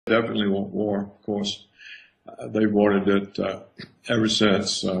definitely want war. Of course, they've wanted it ever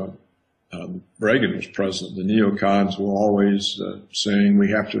since Reagan was president. The neocons were always saying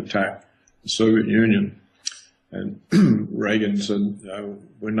we have to attack the Soviet Union. And Reagan said,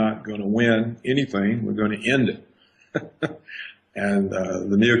 we're not going to win anything, we're going to end it. And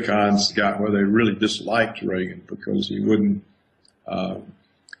the neocons got where they really disliked Reagan because he wouldn't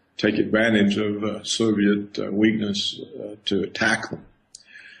take advantage of Soviet weakness to attack them.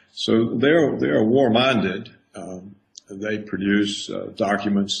 So they're war-minded. They produce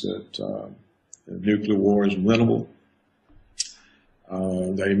documents that nuclear war is winnable.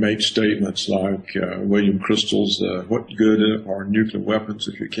 They make statements like William Kristol's, what good are nuclear weapons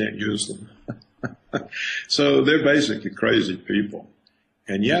if you can't use them? So they're basically crazy people.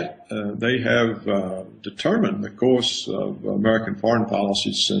 And yet they have determined the course of American foreign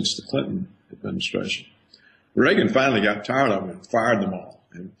policy since the Clinton administration. Reagan finally got tired of them and fired them all.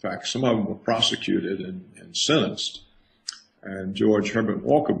 In fact, some of them were prosecuted and sentenced. And George Herbert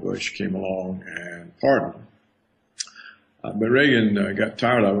Walker Bush came along and pardoned them. But Reagan got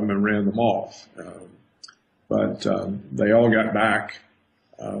tired of them and ran them off. But they all got back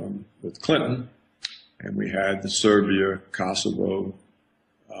with Clinton, and we had the Serbia, Kosovo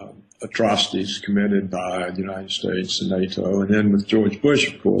atrocities committed by the United States and NATO. And then with George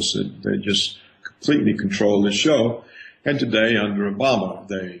Bush, of course, they just completely controlled the show. And today, under Obama,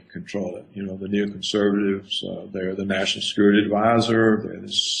 they control it. You know, the neoconservatives, they're the National Security Advisor, they're the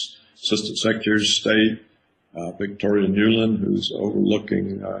Assistant Secretary of State. Victoria Nuland, who's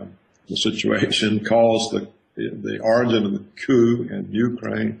overlooking the situation, calls the origin of the coup in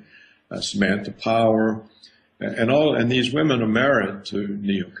Ukraine, Samantha Power, and these women are married to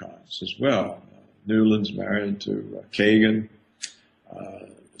neocons as well. Nuland's married to Kagan.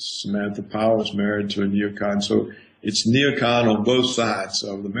 Samantha Power is married to a neocon. So it's neocon on both sides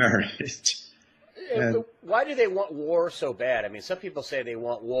of the marriage. And why do they want war so bad? I mean, some people say they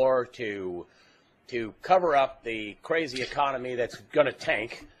want war to cover up the crazy economy that's going to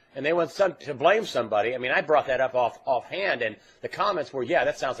tank, and they want to blame somebody. I mean, I brought that up offhand, and the comments were, yeah,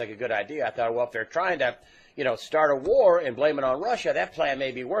 that sounds like a good idea. I thought, well, if they're trying to, start a war and blame it on Russia, that plan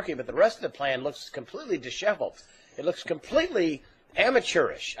may be working, but the rest of the plan looks completely disheveled. It looks completely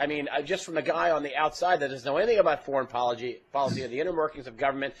amateurish. I mean, just from the guy on the outside that doesn't know anything about foreign policy or the inner workings of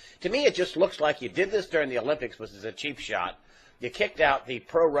government, to me it just looks like you did this during the Olympics, which is a cheap shot. You kicked out the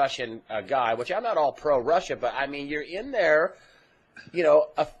pro-Russian guy, which I'm not all pro-Russia, but I mean, you're in there,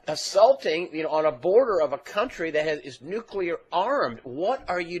 assaulting, on a border of a country that is nuclear armed. What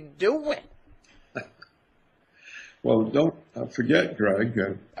are you doing? Well, don't forget, Greg,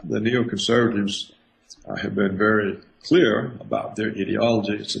 the neoconservatives have been very clear about their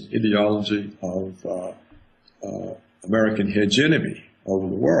ideology. It's an ideology of American hegemony over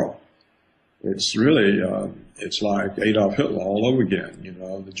the world. It's really, it's like Adolf Hitler all over again.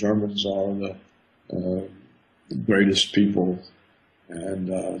 The Germans are the greatest people and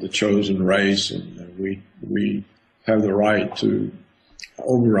the chosen race, and we have the right to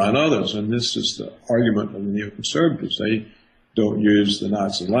overrun others. And this is the argument of the neoconservatives. They don't use the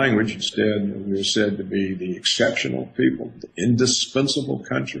Nazi language. Instead, we're said to be the exceptional people, the indispensable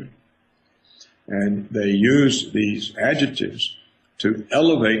country. And they use these adjectives to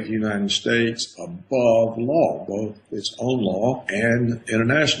elevate the United States above law, both its own law and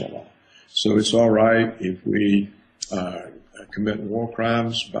international law. So it's all right if we commit war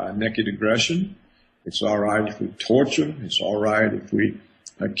crimes by naked aggression. It's all right if we torture. It's all right if we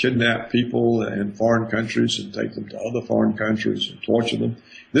kidnap people in foreign countries and take them to other foreign countries and torture them.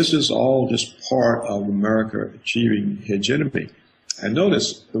 This is all just part of America achieving hegemony. And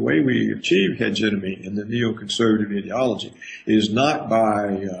notice the way we achieve hegemony in the neoconservative ideology is not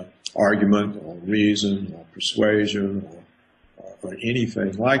by argument or reason or persuasion or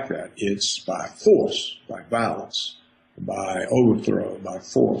anything like that. It's by force, by violence, by overthrow, by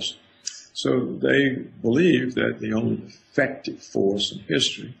force. So they believe that the only effective force in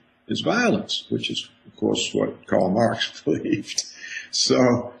history is violence, which is, of course, what Karl Marx believed.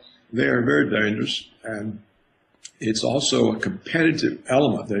 So they are very dangerous, and it's also a competitive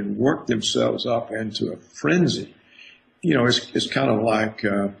element. They've worked themselves up into a frenzy. It's kind of like,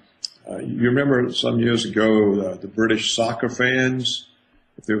 you remember some years ago, the British soccer fans,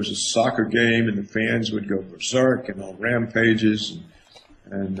 if there was a soccer game and the fans would go berserk and on rampages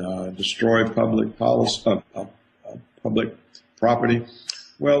and destroy public policy, public property.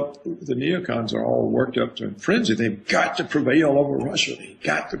 Well, the neocons are all worked up to a frenzy. They've got to prevail over Russia. They've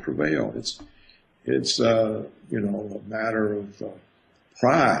got to prevail. It's a matter of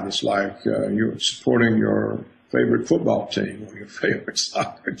pride. It's like you're supporting your favorite football team or your favorite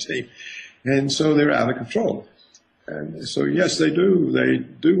soccer team. And so they're out of control. And so, yes, they do. They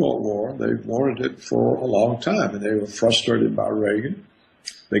do want war. They've wanted it for a long time, and they were frustrated by Reagan.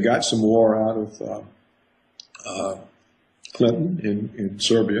 They got some war out of Clinton in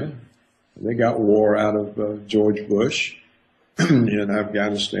Serbia. They got war out of George Bush in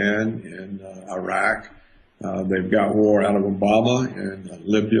Afghanistan, in Iraq. They've got war out of Obama in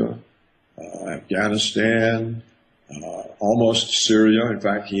Libya, Afghanistan, almost Syria. In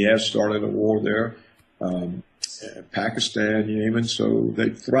fact, he has started a war there. Pakistan, Yemen. So they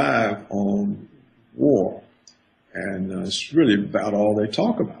thrive on war. And it's really about all they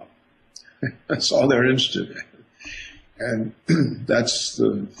talk about. That's all they're interested in. And that's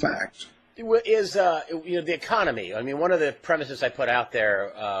the fact. Is the economy? I mean, one of the premises I put out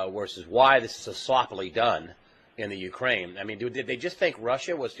there was why this is so sloppily done in the Ukraine. I mean, did they just think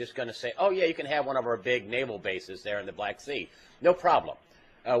Russia was just going to say, "Oh yeah, you can have one of our big naval bases there in the Black Sea, no problem.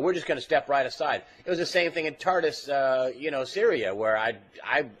 We're just going to step right aside." It was the same thing in Tartus, Syria, where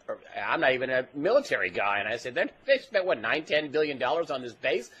I'm not even a military guy, and I said they spent what $9-10 billion on this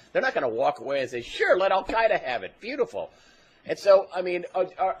base. They're not going to walk away and say, "Sure, let Al Qaeda have it. Beautiful." And so, I mean,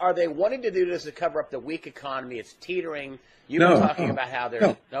 are they wanting to do this to cover up the weak economy? It's teetering. You were talking about how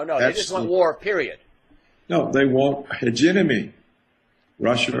they're no, they just want war. Period. No, they want hegemony.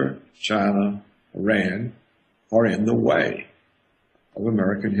 Russia, China, Iran are in the way of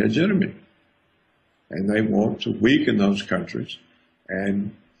American hegemony. And they want to weaken those countries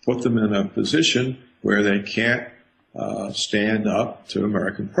and put them in a position where they can't stand up to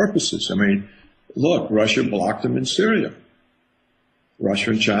American purposes. I mean, look, Russia blocked them in Syria.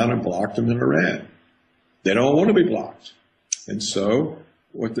 Russia and China blocked them in Iran. They don't want to be blocked. And so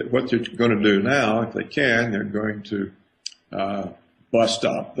what they're going to do now, if they can, they're going to bust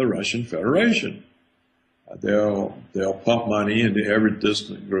up the Russian Federation. They'll pump money into every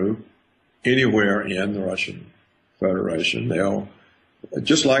dissident group anywhere in the Russian Federation. They'll,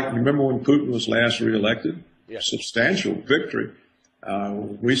 just like, remember when Putin was last reelected? Yes. Substantial victory.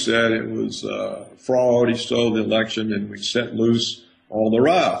 We said it was fraud, he stole the election, and we set loose all the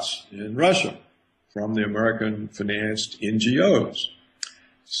riots in Russia from the American-financed NGOs.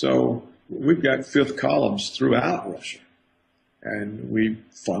 So we've got fifth columns throughout Russia. And we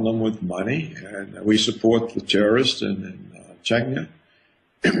fund them with money, and we support the terrorists in Chechnya.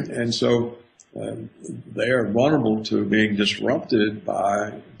 And so they are vulnerable to being disrupted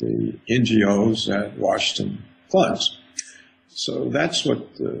by the NGOs that Washington funds. So that's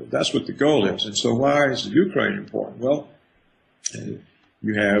what the goal is. And so why is Ukraine important? Well,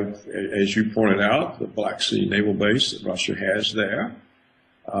 you have, as you pointed out, the Black Sea naval base that Russia has there.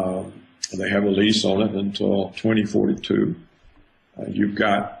 They have a lease on it until 2042. You've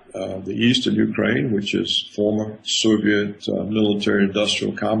got the eastern Ukraine, which is former Soviet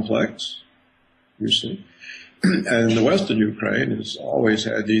military-industrial complex, you see. And the western Ukraine has always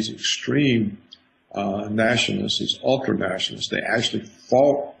had these extreme nationalists, these ultra-nationalists. They actually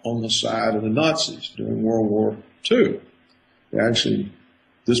fought on the side of the Nazis during World War II.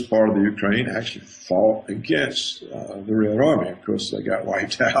 This part of the Ukraine actually fought against the Red Army. Of course, they got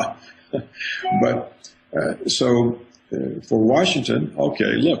wiped out. But for Washington,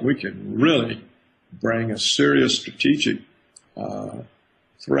 okay, look, we can really bring a serious strategic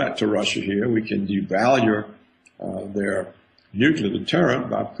threat to Russia here. We can devalue their nuclear deterrent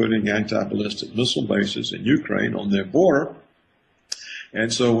by putting anti-ballistic missile bases in Ukraine on their border.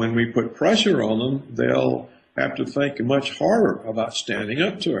 And so when we put pressure on them, they'll have to think much harder about standing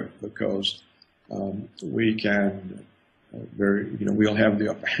up to it, because we can we'll have the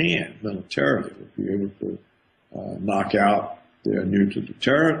upper hand militarily. We'll be able to knock out their nuclear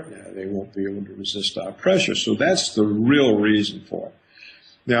deterrent. They won't be able to resist our pressure. So that's the real reason for it.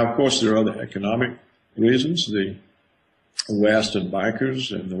 Now, of course, there are other economic reasons. The Western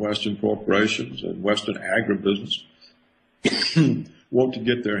bankers and the Western corporations and Western agribusiness want to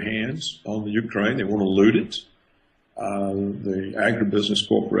get their hands on the Ukraine. They want to loot it. The agribusiness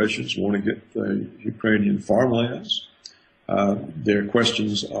corporations want to get the Ukrainian farmlands. There are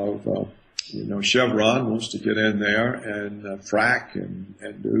questions of, Chevron wants to get in there and frack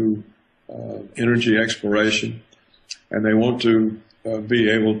and do energy exploration. And they want to be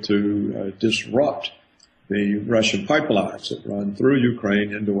able to disrupt the Russian pipelines that run through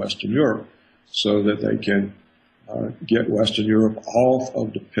Ukraine into Western Europe so that they can get Western Europe off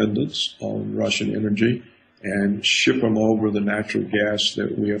of dependence on Russian energy and ship them over the natural gas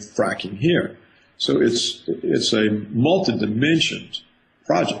that we are fracking here. So it's a multi-dimensioned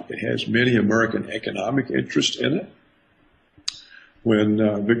project. It has many American economic interests in it. When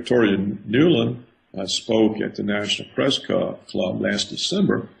Victoria Nuland spoke at the National Press Club last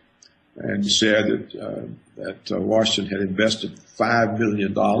December and said that Washington had invested $5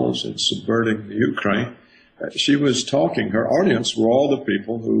 million in subverting the Ukraine. She was talking, her audience were all the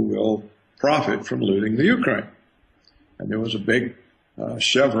people who will profit from looting the Ukraine. And there was a big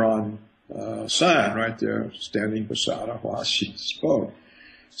chevron sign right there standing beside her while she spoke.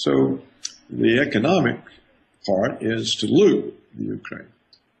 So the economic part is to loot the Ukraine.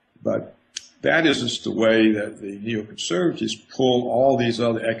 But that isn't the way that the neoconservatives pull all these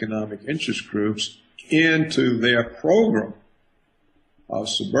other economic interest groups into their program of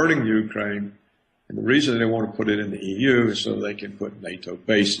subverting the Ukraine. And the reason they want to put it in the EU is so they can put NATO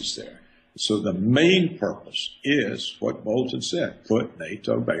bases there. So the main purpose is what Bolton said, put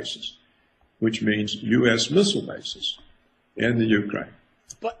NATO bases, which means U.S. missile bases in the Ukraine.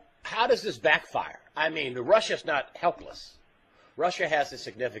 But how does this backfire? I mean, Russia's not helpless. Russia has a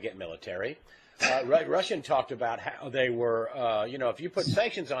significant military. Russian talked about how they were, if you put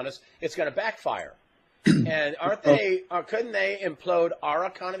sanctions on us, it's going to backfire. And couldn't they implode our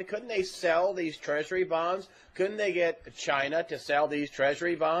economy? Couldn't they sell these treasury bonds? Couldn't they get China to sell these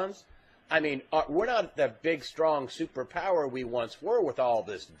treasury bonds? I mean, we're not the big, strong superpower we once were with all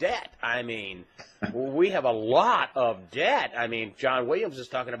this debt. I mean, we have a lot of debt. I mean, John Williams is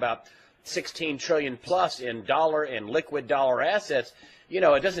talking about 16 trillion plus in liquid dollar assets.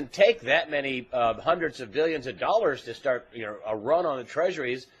 It doesn't take that many hundreds of billions of dollars to start a run on the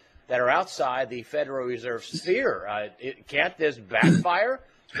treasuries that are outside the Federal Reserve sphere. Can't this backfire?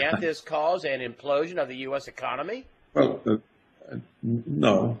 Can't this cause an implosion of the U.S. economy? Well,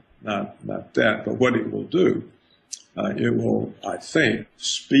 no, not that. But what it will do, it will, I think,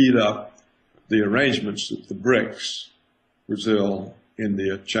 speed up the arrangements that the BRICS, Brazil,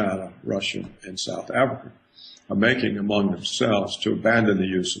 India, China, Russia, and South Africa are making among themselves to abandon the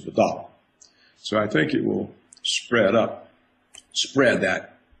use of the dollar. So I think it will spread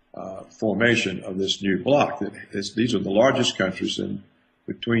that formation of this new bloc. These are the largest countries, and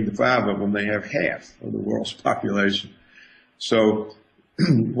between the five of them, they have half of the world's population. So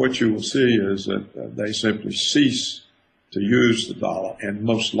what you will see is that they simply cease to use the dollar and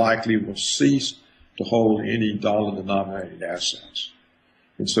most likely will cease to hold any dollar-denominated assets.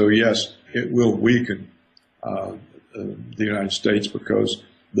 And so, yes, it will weaken the United States because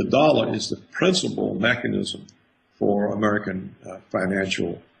the dollar is the principal mechanism for American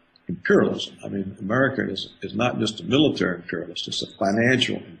financial imperialism. I mean, America is not just a military imperialist, it's a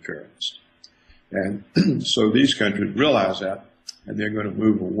financial imperialist. And so these countries realize that, and they're going to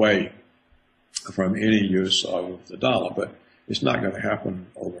move away from any use of the dollar. But it's not going to happen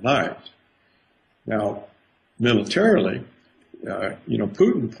overnight. Now, militarily,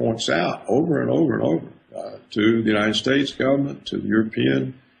 Putin points out over and over and over to the United States government, to the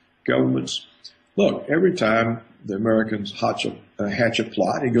European governments, look, every time the Americans hatch a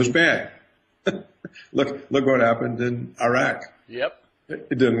plot, it goes bad. Look what happened in Iraq. Yep.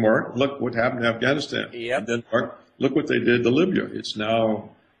 It didn't work. Look what happened in Afghanistan. Yep. It didn't work. Look what they did to Libya. It's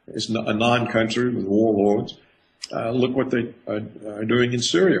a non-country with warlords. Look what they are doing in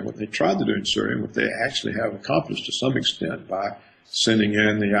Syria, what they tried to do in Syria, what they actually have accomplished to some extent by sending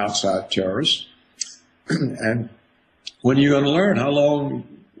in the outside terrorists. And when are you going to learn? How long,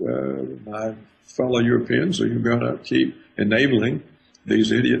 my fellow Europeans, are you going to keep enabling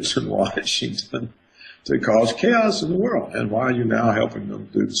these idiots in Washington to cause chaos in the world? And why are you now helping them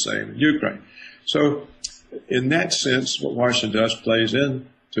do the same in Ukraine? So in that sense, what Washington does plays into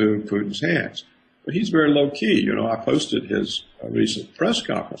Putin's hands. But he's very low-key. I posted his recent press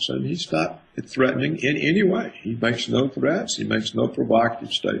conference, and he's not threatening in any way. He makes no threats. He makes no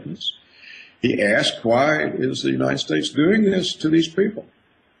provocative statements. He asked, why is the United States doing this to these people?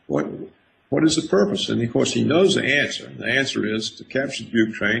 What is the purpose? And, of course, he knows the answer. The answer is to capture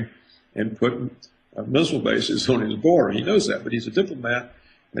Ukraine and put missile bases on his border. He knows that, but he's a diplomat,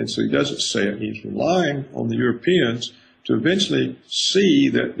 and so he doesn't say it. He's relying on the Europeans to eventually see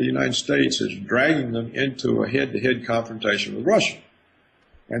that the United States is dragging them into a head-to-head confrontation with Russia.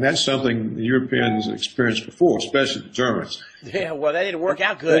 And that's something the Europeans have experienced before, especially the Germans. Yeah, well, that didn't work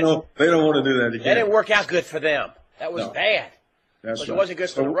out good. They don't want to do that again. That didn't work out good for them. That was bad. That's but right. It wasn't good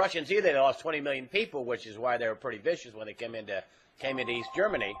for the Russians either. They lost 20 million people, which is why they were pretty vicious when they came into East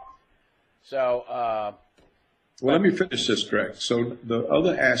Germany. So, well, let me finish this, Greg. So the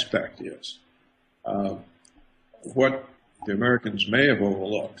other aspect is what the Americans may have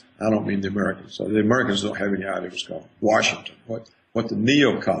overlooked. I don't mean the Americans. So the Americans don't have any idea what's going on. Washington, what the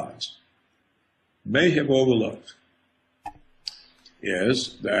neocons may have overlooked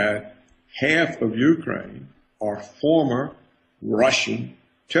is that half of Ukraine are former Russian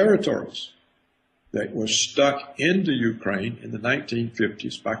territories. that was stuck into Ukraine in the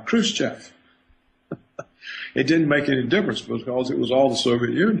 1950s by Khrushchev. It didn't make any difference because it was all the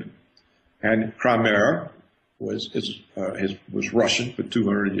Soviet Union. And Crimea was Russian for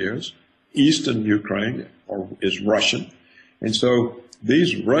 200 years. Eastern Ukraine is Russian. And so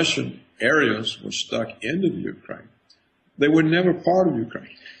these Russian areas were stuck into the Ukraine. They were never part of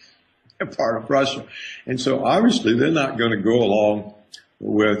Ukraine. They're part of Russia. And so obviously they're not going to go along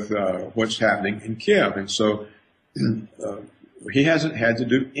with what's happening in Kiev. And so he hasn't had to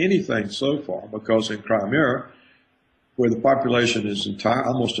do anything so far because in Crimea, where the population is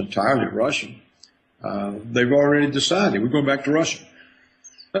almost entirely Russian, they've already decided we're going back to Russia.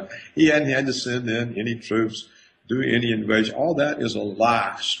 He hadn't had to send in any troops, do any invasion. All that is a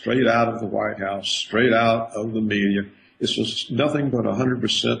lie, straight out of the White House, straight out of the media. It's just nothing but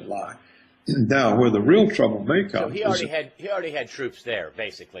 100% lie. Now, where the real trouble may come. So he already had troops there,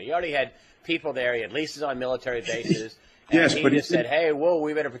 basically. He already had people there. He had leases on military bases. Yes, he but just said, "Hey, whoa,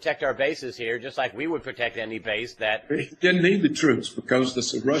 we better protect our bases here, just like we would protect any base that." He didn't need the troops because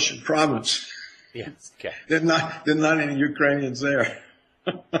it's a Russian province. Yeah, okay. There's not any Ukrainians there.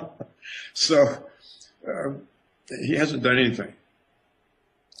 So he hasn't done anything.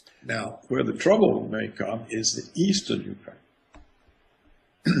 Now, where the trouble may come is the eastern Ukraine.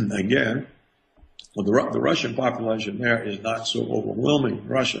 Again, well, the Russian population there is not so overwhelming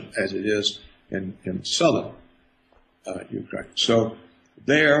Russian as it is in southern Ukraine. So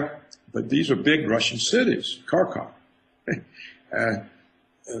there, but these are big Russian cities, Kharkov,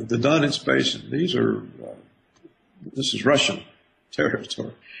 the Donetsk Basin. This is Russian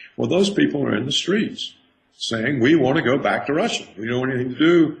territory. Well, those people are in the streets saying, we want to go back to Russia. We don't want anything to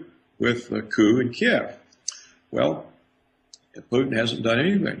do with the coup in Kiev. Well, Putin hasn't done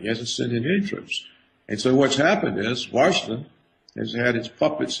anything. He hasn't sent in any troops. And so what's happened is Washington has had its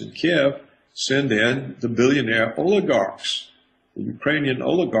puppets in Kiev send in the billionaire oligarchs. The Ukrainian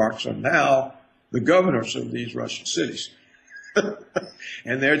oligarchs are now the governors of these Russian cities.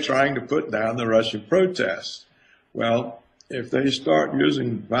 And they're trying to put down the Russian protests. Well, if they start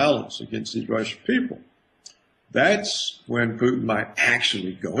using violence against these Russian people, that's when Putin might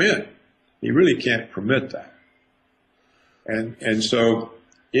actually go in. He really can't permit that. And so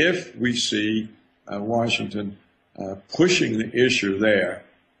if we see Washington pushing the issue there,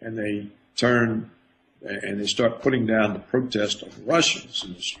 and they turn and they start putting down the protest of Russians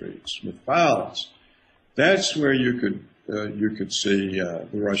in the streets with violence, that's where you could see the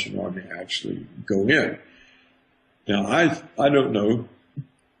Russian army actually go in. Now, I don't know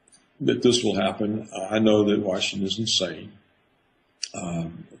that this will happen. I know that Washington is insane.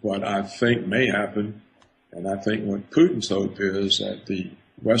 What I think may happen, and I think what Putin's hope is that the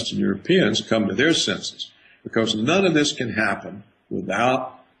Western Europeans come to their senses, because none of this can happen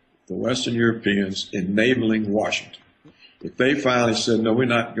without the Western Europeans enabling Washington. If they finally said, no, we're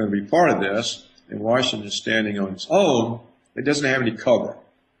not going to be part of this, and Washington is standing on its own, it doesn't have any cover.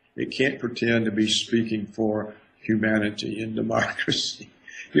 It can't pretend to be speaking for humanity and democracy.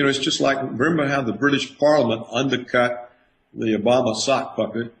 You know, it's just like, remember how the British Parliament undercut the Obama sock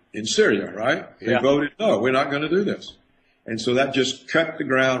puppet in Syria, right? They voted, no, we're not going to do this. And so that just cut the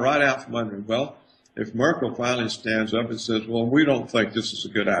ground right out from under it. Well, if Merkel finally stands up and says, well, we don't think this is a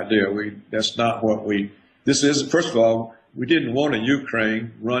good idea. That's not what this is, first of all, we didn't want a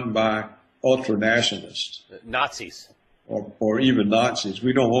Ukraine run by ultra-nationalists. Nazis. Or even Nazis.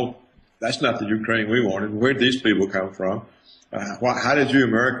 We don't want, that's not the Ukraine we wanted. Where'd these people come from? How did you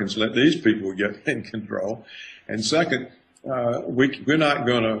Americans let these people get in control? And second, we're not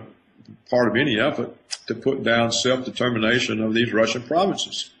going to be part of any effort to put down self-determination of these Russian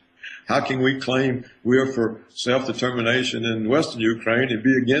provinces. How can we claim we're for self-determination in Western Ukraine and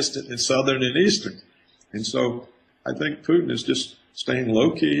be against it in Southern and Eastern? And so I think Putin is just staying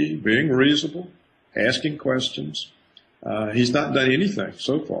low-key, being reasonable, asking questions. He's not done anything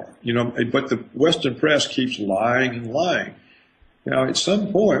so far, you know, but the Western press keeps lying and lying. Now, at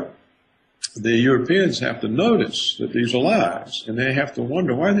some point, the Europeans have to notice that these are lies, and they have to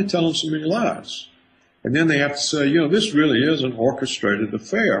wonder, why are they telling so many lies? And then they have to say, you know, this really is an orchestrated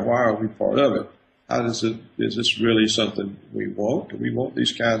affair. Why are we part of it? Is this really something we want? Do we want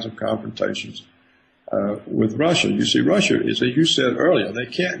these kinds of confrontations with Russia? You see, Russia is, as you said earlier, they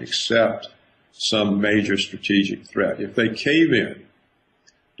can't accept some major strategic threat. If they cave in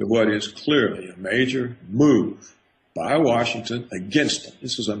to what is clearly a major move by Washington against them,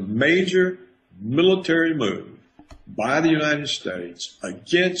 this is a major military move by the United States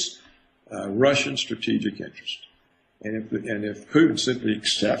against Russian strategic interest. And if Putin simply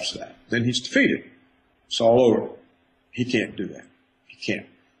accepts that, then he's defeated. It's all over. He can't do that. He can't.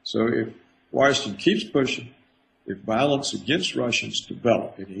 So Washington keeps pushing, if violence against Russians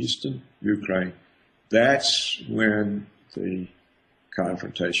develop in eastern Ukraine, that's when the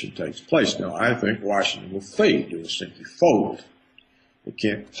confrontation takes place. Now, I think Washington will fade. It will simply fold. It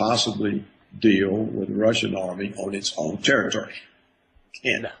can't possibly deal with the Russian army on its own territory.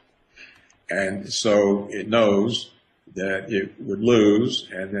 Can't. And so it knows that it would lose,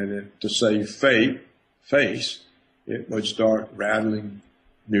 and then to save face, it would start rattling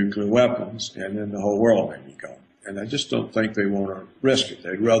nuclear weapons, and then the whole world may be gone. And I just don't think they want to risk it.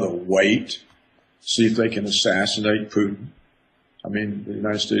 They'd rather wait, see if they can assassinate Putin. I mean, the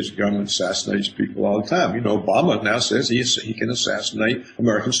United States government assassinates people all the time. You know, Obama now says he can assassinate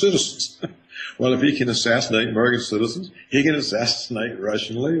American citizens. Well, if he can assassinate American citizens, he can assassinate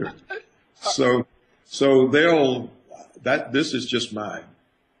Russian leaders. So this is just my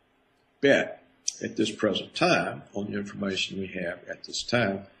bet at this present time on the information we have at this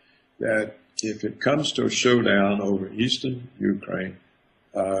time, that if it comes to a showdown over eastern Ukraine,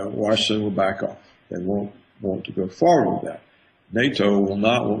 Washington will back off. They won't want to go forward with that. NATO will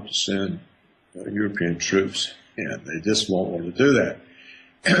not want to send European troops in. They just won't want to do that.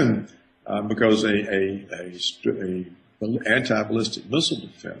 Because an anti-ballistic missile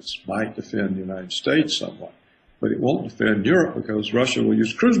defense might defend the United States somewhat, but it won't defend Europe because Russia will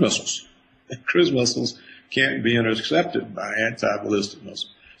use cruise missiles. And cruise missiles can't be intercepted by anti-ballistic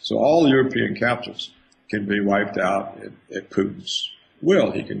missiles. So all European capitals can be wiped out at Putin's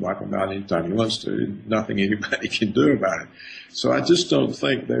will. He can wipe them out anytime he wants to. Nothing anybody can do about it. So I just don't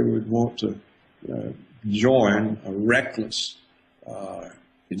think they would want to join a reckless,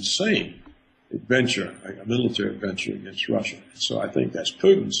 insane adventure, like a military adventure against Russia. So I think that's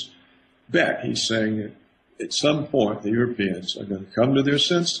Putin's bet. He's saying that at some point the Europeans are going to come to their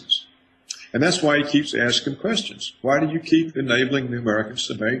senses. And that's why he keeps asking questions. Why do you keep enabling the Americans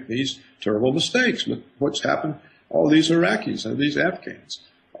to make these terrible mistakes? Look what's happened. All these Iraqis, all these Afghans,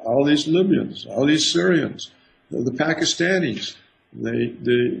 all these Libyans, all these Syrians, the Pakistanis,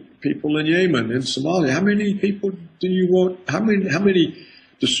 the people in Yemen, in Somalia. How many people do you want? How many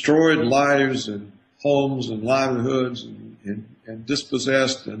destroyed lives and homes and livelihoods and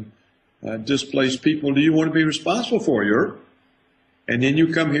dispossessed and displaced people do you want to be responsible for, Europe? And then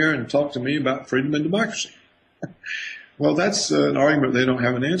you come here and talk to me about freedom and democracy. Well, that's an argument they don't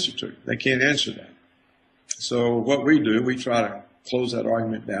have an answer to. They can't answer that. So what we do, we try to close that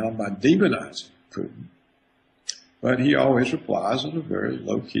argument down by demonizing Putin. But he always replies in a very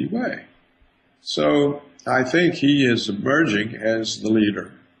low-key way. So I think he is emerging as the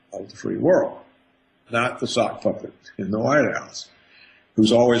leader of the free world, not the sock puppet in the White House,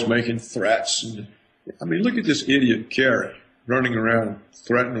 who's always making threats. And, I mean, look at this idiot Kerry running around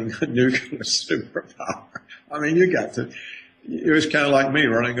threatening a nuclear superpower. I mean, it was kind of like me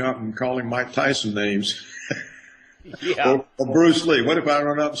running up and calling Mike Tyson names. Yeah. Or Bruce Lee. What if I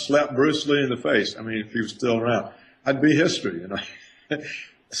run up and slapped Bruce Lee in the face? I mean, if he was still around, I'd be history, you know.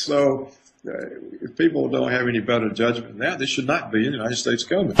 So if people don't have any better judgment than that, they should not be in the United States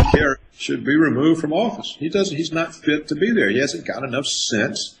government. Kerry should be removed from office. He's not fit to be there. He hasn't got enough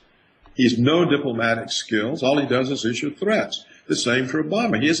sense. He's no diplomatic skills. All he does is issue threats. The same for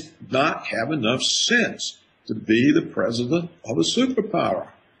Obama. He does not have enough sense to be the president of a superpower.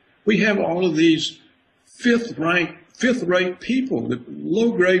 We have all of these fifth-rate people, the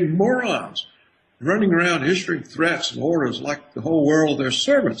low-grade morons, running around issuing threats and orders like the whole world their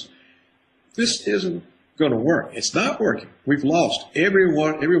servants. This isn't going to work. It's not working. We've lost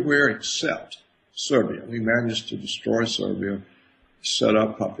everywhere except Serbia. We managed to destroy Serbia, set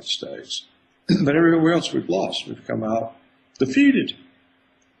up puppet states. But everywhere else we've lost. We've come out defeated.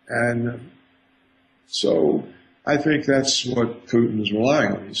 And so I think that's what Putin is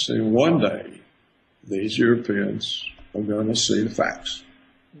relying on. He's saying one day these Europeans are going to see the facts.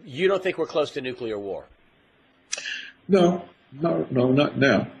 You don't think we're close to nuclear war? No, not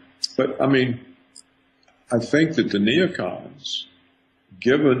now. But, I mean, I think that the neocons,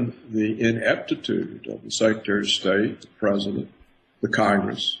 given the ineptitude of the Secretary of State, the President, the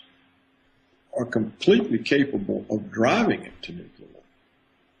Congress, are completely capable of driving it to nuclear war.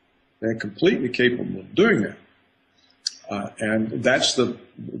 They're completely capable of doing that. And that's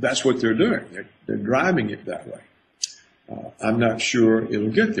what they're doing. They're driving it that way. I'm not sure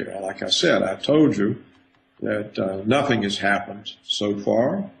it'll get there. Like I said, I told you that nothing has happened so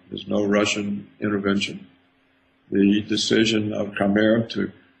far. There's no Russian intervention. The decision of Crimea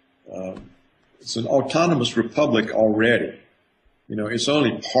it's an autonomous republic already. You know, it's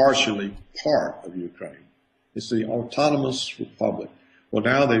only partially part of Ukraine. It's the autonomous republic. Well,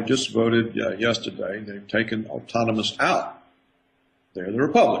 now they've just voted yesterday. They've taken autonomous out. They're the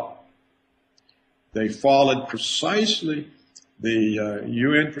republic. They followed precisely the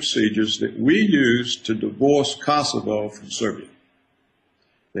UN procedures that we used to divorce Kosovo from Serbia.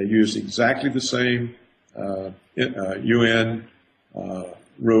 They used exactly the same UN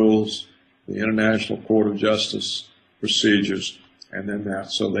rules, the International Court of Justice procedures, and then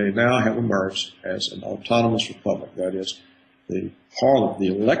that. So they now have emerged as an autonomous republic. That is, the parliament, the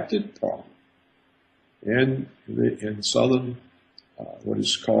elected parliament in southern, what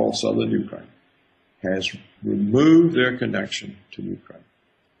is called southern Ukraine, has removed their connection to Ukraine.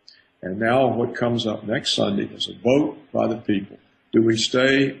 And now what comes up next Sunday is a vote by the people. Do we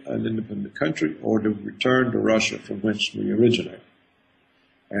stay an independent country, or do we return to Russia from whence we originate?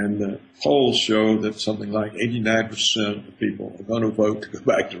 And the polls show that something like 89% of the people are going to vote to go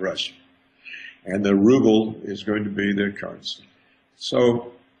back to Russia. And the ruble is going to be their currency.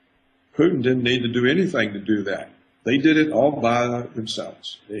 So Putin didn't need to do anything to do that. They did it all by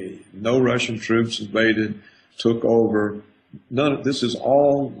themselves. No Russian troops invaded, took over. This is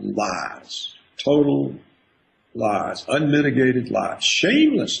all lies, total lies, unmitigated lies,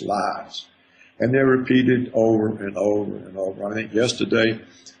 shameless lies. And they're repeated over and over and over. I think yesterday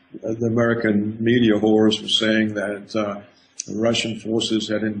the American media whores were saying that the Russian forces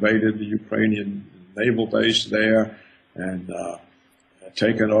had invaded the Ukrainian naval base there and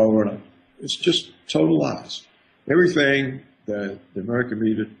taken over. It's just total lies. Everything that the American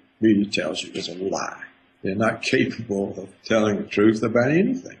media tells you is a lie. They're not capable of telling the truth about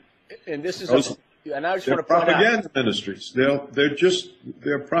anything. And this is, and I just want to point propaganda ministries.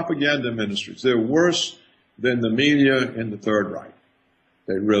 They're propaganda ministries. They're worse than the media in the Third Reich.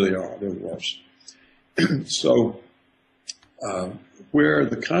 They really are. They're worse. So, where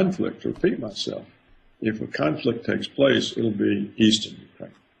the conflict, repeat myself, if a conflict takes place, it'll be eastern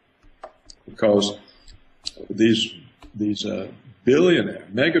Ukraine, because these billionaire,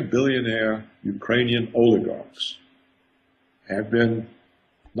 mega billionaire Ukrainian oligarchs have been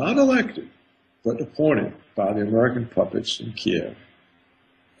not elected, but appointed by the American puppets in Kiev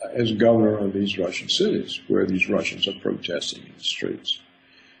as governor of these Russian cities where these Russians are protesting in the streets.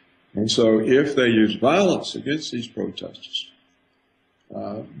 And so if they use violence against these protesters,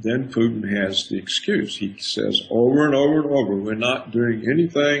 then Putin has the excuse. He says over and over and over, we're not doing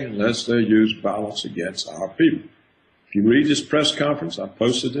anything unless they use violence against our people. If you read his press conference, I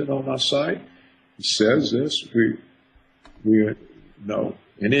posted it on our site. He says this, we no.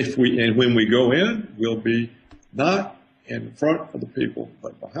 And when we go in, we'll be not in front of the people,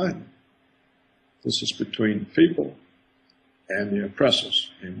 but behind them. This is between the people and the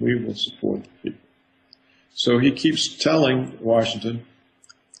oppressors, and we will support the people. So he keeps telling Washington,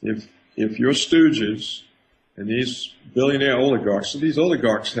 if your stooges and these billionaire oligarchs, so these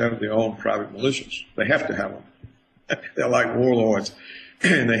oligarchs have their own private militias. They have to have them. They're like warlords,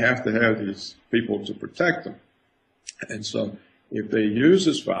 and they have to have these people to protect them. And so if they use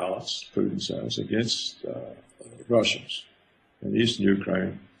this violence, Putin says, against Russians in eastern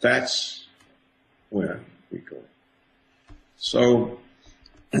Ukraine, that's when we go. So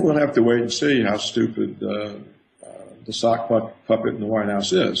we'll have to wait and see how stupid the sock puppet in the White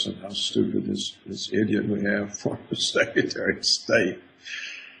House is, and how stupid this idiot we have for the Secretary of State.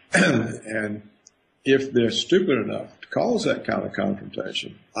 And if they're stupid enough to cause that kind of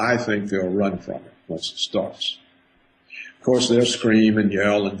confrontation, I think they'll run from it once it starts. Of course, they'll scream and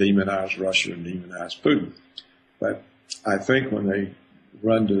yell and demonize Russia and demonize Putin. But I think when they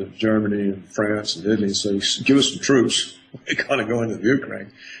run to Germany and France and Italy and say, give us some troops, we're going to go into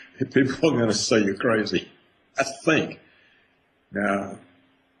Ukraine, people are going to say you're crazy. I think. Now,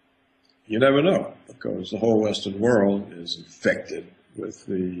 you never know, because the whole Western world is infected with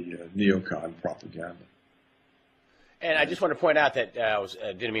the neocon propaganda. And I just want to point out that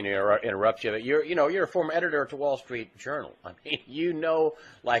I didn't mean to interrupt you, but you're a former editor at the Wall Street Journal. I mean,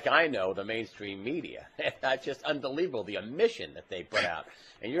 like I know, the mainstream media. That's just unbelievable, the omission that they put out.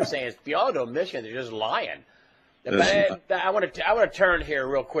 And you're saying it's beyond omission; they're just lying. But I want to turn here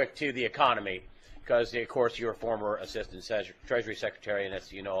real quick to the economy, because of course you're a former assistant Treasury Secretary,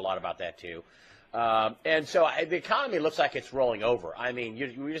 and you know a lot about that too. And so the economy looks like it's rolling over. I mean,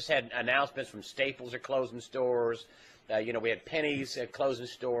 we just had announcements from Staples are closing stores. We had Penny's closing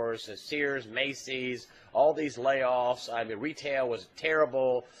stores, Sears, Macy's, all these layoffs. I mean, retail was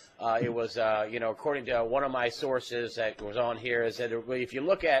terrible. It was, according to one of my sources that was on here, is that if you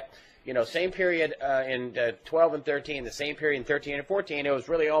look at, same period in 12 and 13, the same period in 13 and 14, it was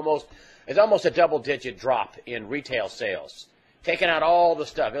really almost a double-digit drop in retail sales. Taking out all the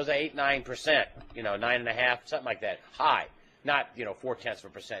stuff, it was 8-9%, 9.5%, something like that, high, not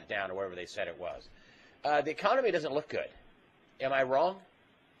 0.4% down or whatever they said it was. The economy doesn't look good. Am I wrong?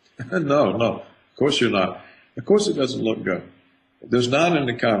 No. Of course you're not. Of course it doesn't look good. There's not an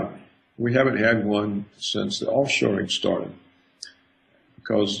economy. We haven't had one since the offshoring started,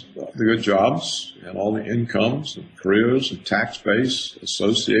 because the good jobs and all the incomes and careers and tax base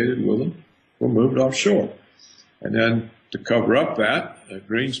associated with them were moved offshore. And then to cover up that,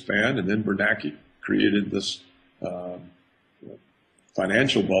 Greenspan and then Bernanke created this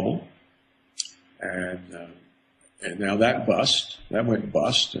financial bubble, and now that went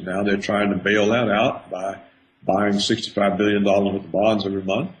bust, and now they're trying to bail that out by buying $65 billion worth of bonds every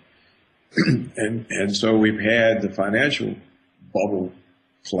month. and so we've had the financial bubble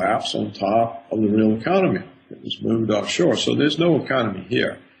collapse on top of the real economy. It was moved offshore. So there's no economy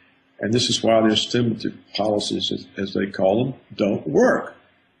here. And this is why their stimulative policies, as they call them, don't work,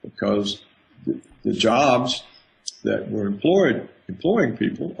 because the jobs that were employing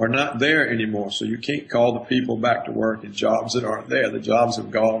people are not there anymore. So you can't call the people back to work in jobs that aren't there. The jobs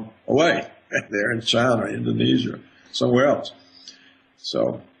have gone away. They're in China, Indonesia, somewhere else.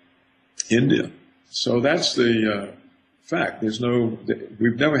 So India. So that's the fact.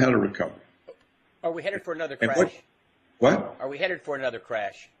 We've never had a recovery. Are we headed for another crash? What? Are we headed for another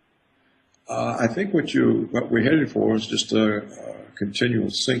crash? I think what we're headed for is just a continual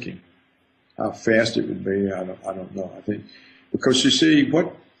sinking. How fast it would be, I don't know. I think because you see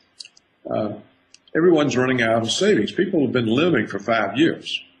everyone's running out of savings. People have been living for 5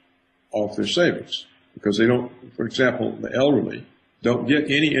 years off their savings because they don't. For example, the elderly don't get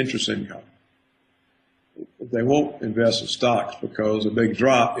any interest income. They won't invest in stocks because a big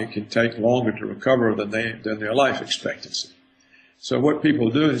drop, it can take longer to recover than their life expectancy. So what people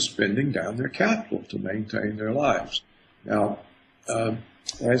do is spending down their capital to maintain their lives. Now,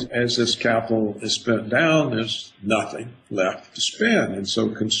 as this capital is spent down, there's nothing left to spend. And so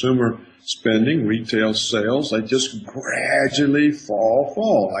consumer spending, retail sales, they just gradually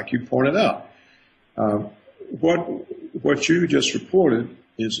fall, like you pointed out. What you just reported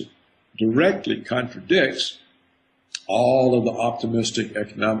directly contradicts all of the optimistic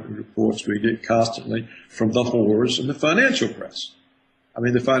economic reports we get constantly from the whores in the financial press. I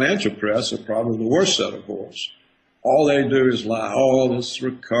mean, the financial press are probably the worst set of whores. All they do is lie. Oh, this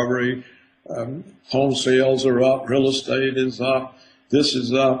recovery, home sales are up, real estate is up, this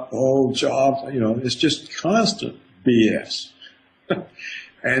is up, oh, jobs, it's just constant BS.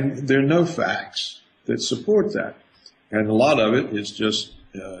 And there are no facts that support that. And a lot of it is just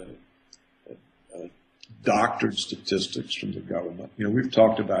doctored statistics from the government. We've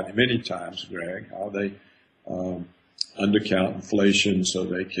talked about it many times, Greg, how they undercount inflation so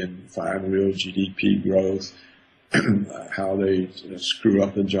they can find real GDP growth, how they screw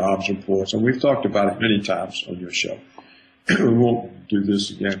up the jobs reports. And we've talked about it many times on your show. We won't do this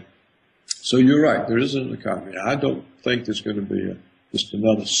again. So you're right, there is an economy. I don't think there's going to be just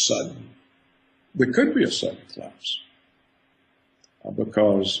another sudden. There could be a sudden collapse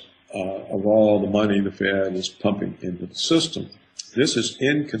because of all the money the Fed is pumping into the system. This is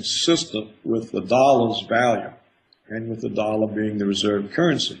inconsistent with the dollar's value and with the dollar being the reserve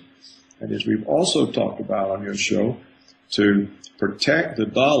currency. And as we've also talked about on your show, to protect the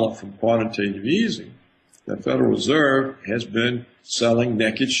dollar from quantitative easing, the Federal Reserve has been selling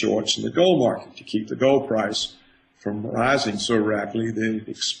naked shorts in the gold market to keep the gold price from rising so rapidly that it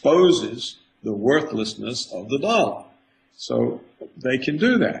exposes the worthlessness of the dollar. So they can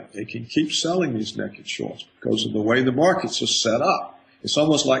do that. They can keep selling these naked shorts because of the way the markets are set up. It's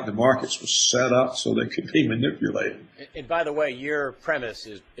almost like the markets were set up so they could be manipulated. And by the way, your premise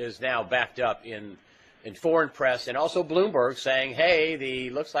is now backed up in foreign press and also Bloomberg saying,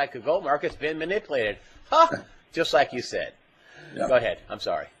 hey, looks like the gold market's been manipulated. Just like you said. Yeah. Go ahead. I'm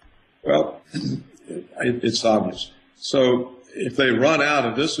sorry. Well, it's obvious. So if they run out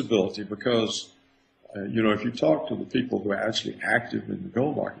of this ability, because, if you talk to the people who are actually active in the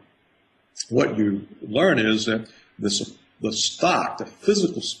gold market, what you learn is that the stock, the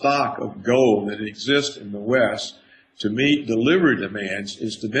physical stock of gold that exists in the West to meet delivery demands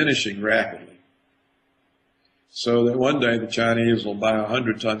is diminishing rapidly. So that one day the Chinese will buy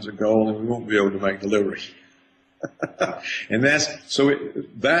 100 tons of gold and we won't be able to make delivery. And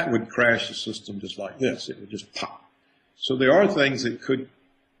that would crash the system just like this. It would just pop. So there are things that could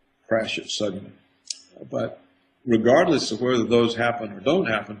crash it suddenly. But regardless of whether those happen or don't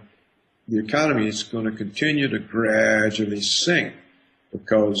happen, the economy is going to continue to gradually sink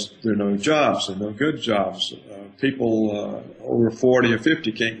because there are no jobs, there are no good jobs. People over 40 or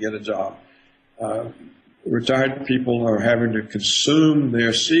 50 can't get a job. Retired people are having to consume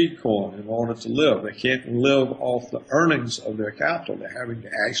their seed corn in order to live. They can't live off the earnings of their capital. They're having to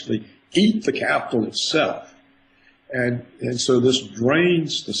actually eat the capital itself. And so this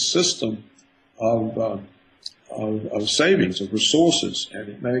drains the system of savings, of resources, and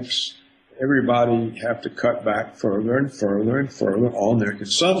it makes everybody have to cut back further and further and further on their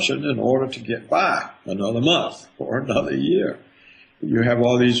consumption in order to get by another month or another year. You have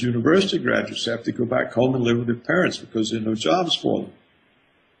all these university graduates who have to go back home and live with their parents because there are no jobs for them.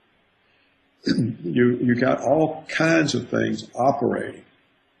 You got all kinds of things operating.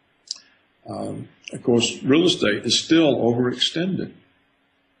 Of course, real estate is still overextended.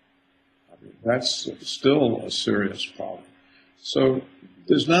 I mean, that's still a serious problem. So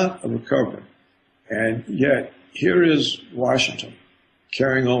there's not a recovery. And yet, here is Washington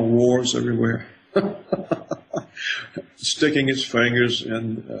carrying on wars everywhere, sticking its fingers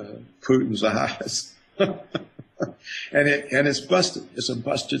in Putin's eyes. And it's busted. It's a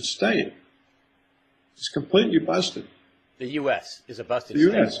busted state. It's completely busted. The U.S. is a busted The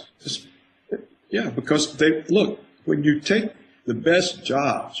state. U.S. Yeah, because look, when you take the best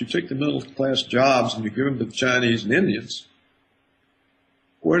jobs, you take the middle class jobs and you give them to the Chinese and Indians,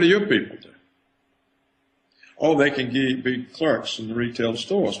 where do your people do? Oh, they can be clerks in the retail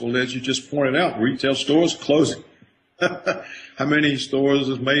stores. Well, as you just pointed out, retail stores closing. How many stores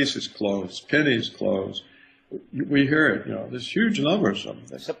has Macy's closed? Penny's closed. We hear it, there's huge numbers of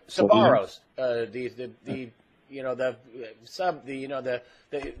them. Sbarro's, the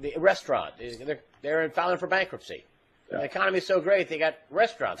restaurant, they're filing for bankruptcy. Yeah. The economy's so great, they got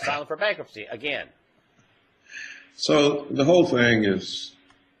restaurants filing for bankruptcy again. So the whole thing is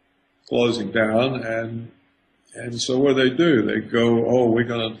closing down, and so what do? They go, oh, we're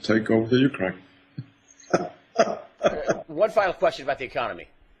going to take over the Ukraine. One final question about the economy.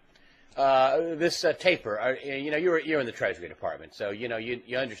 This taper, you're in the Treasury Department, so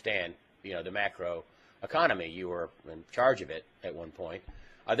you understand, the macro economy. You were in charge of it at one point.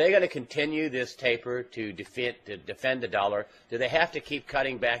 Are they going to continue this taper to defend the dollar? Do they have to keep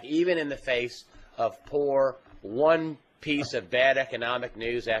cutting back, even in the face of one piece of bad economic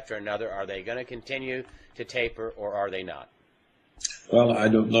news after another? Are they going to continue to taper, or are they not? Well, I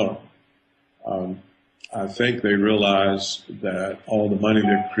don't know. I think they realize that all the money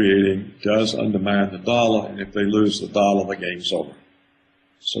they're creating does undermine the dollar, and if they lose the dollar, the game's over.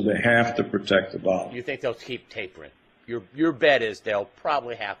 So they have to protect the dollar. You think they'll keep tapering? Your bet is they'll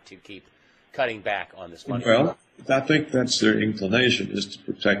probably have to keep cutting back on this money. Well, I think that's their inclination, is to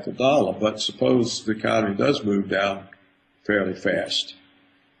protect the dollar. But suppose the economy does move down fairly fast,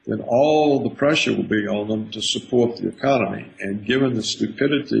 then all the pressure will be on them to support the economy. And given the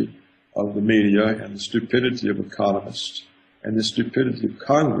stupidity of the media and the stupidity of economists and the stupidity of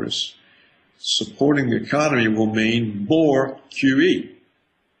Congress, supporting the economy will mean more QE.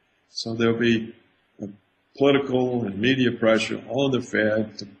 So there'll be political and media pressure on the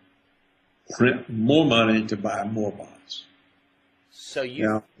Fed to print more money to buy more bonds. So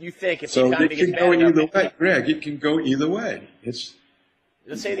you think if the economy gets bad enough, either way, Greg, it can go either way. Let's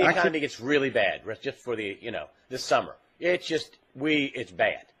say the economy gets really bad, just for this summer. It's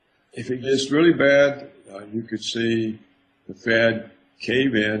bad. If it gets really bad, you could see the Fed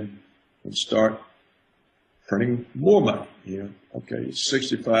cave in and start printing more money. Okay, it's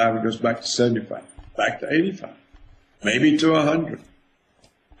 65, it goes back to 75, back to 85, maybe to 100.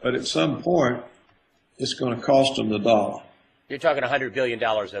 But at some point, it's going to cost them the dollar. You're talking $100 billion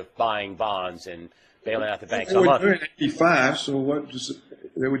of buying bonds and bailing out the banks. They were doing 85, so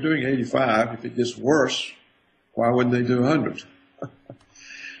they were doing 85. If it gets worse, why wouldn't they do 100?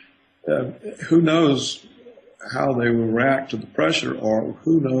 Who knows how they will react to the pressure, or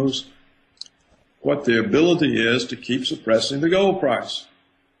who knows what their ability is to keep suppressing the gold price.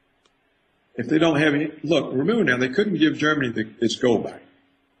 If they don't have any, look, remember now, they couldn't give Germany its gold back.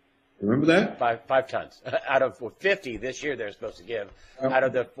 Remember that? Five tons. Out of 50 this year they're supposed to give, out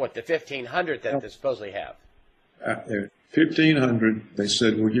of the 1,500 that they supposedly have. 1,500, they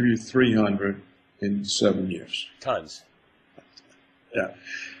said, we'll give you 300 in 7 years. Tons. Yeah.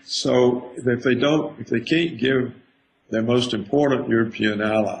 So if they can't give their most important European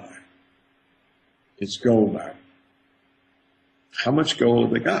ally its gold back, how much gold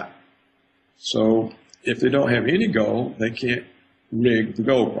have they got? So if they don't have any gold, they can't rig the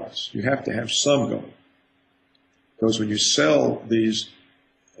gold price. You have to have some gold. Because when you sell these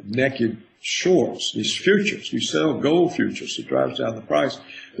naked shorts, these futures, you sell gold futures, it drives down the price.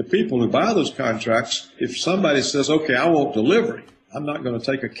 The people who buy those contracts, if somebody says, okay, I want delivery, I'm not going to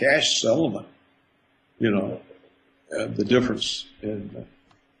take a cash settlement, the difference in the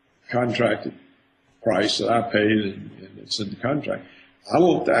contracted price that I paid and it's in the contract. I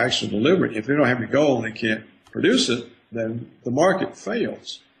want the actual delivery. If they don't have any gold and they can't produce it, then the market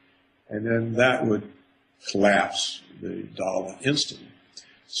fails. And then that would collapse the dollar instantly.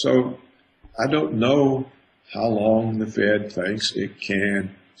 So I don't know how long the Fed thinks it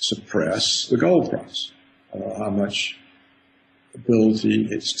can suppress the gold price. I don't know how much ability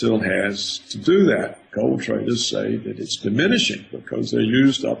it still has to do that. Gold traders say that it's diminishing because they're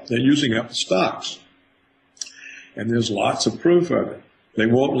using up the stocks. And there's lots of proof of it. They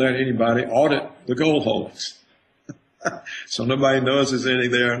won't let anybody audit the gold holdings. So nobody knows there's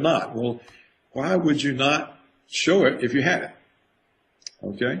anything there or not. Well, why would you not show it if you had it?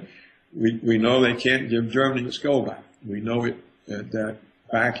 Okay? We know they can't give Germany its gold back. We know it that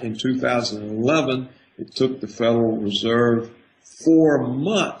back in 2011, it took the Federal Reserve 4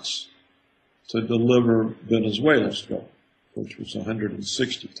 months to deliver Venezuela's gold, which was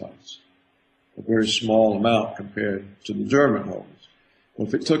 160 tons, a very small amount compared to the German holdings. Well,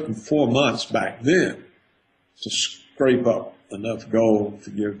 if it took them 4 months back then to scrape up enough gold to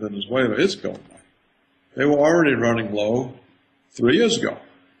give Venezuela its gold back, they were already running low 3 years ago.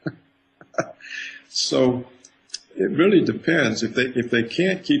 So it really depends. If they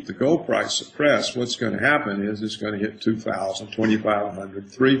can't keep the gold price suppressed, what's going to happen is it's going to hit 2,000, 2,500,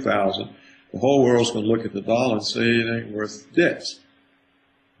 3,000. The whole world's going to look at the dollar and say it ain't worth this.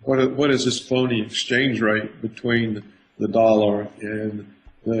 What is this phony exchange rate between the dollar and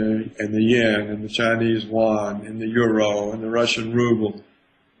the yen and the Chinese yuan and the euro and the Russian ruble?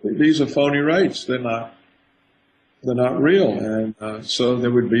 These are phony rates. They're not real. And so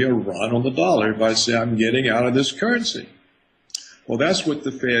there would be a run on the dollar. Everybody say, I'm getting out of this currency. Well, that's what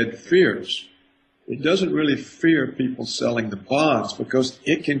the Fed fears. It doesn't really fear people selling the bonds because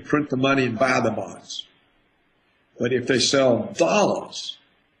it can print the money and buy the bonds. But if they sell dollars,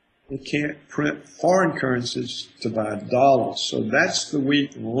 it can't print foreign currencies to buy dollars. So that's the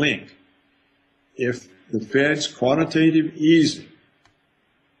weak link. If the Fed's quantitative easing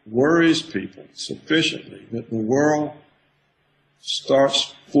worries people sufficiently that the world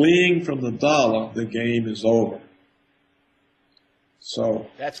starts fleeing from the dollar, the game is over. So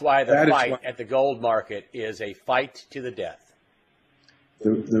that's why the fight at the gold market is a fight to the death.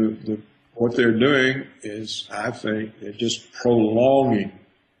 What they're doing is, I think, they're just prolonging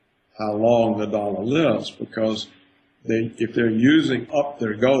how long the dollar lives, because if they're using up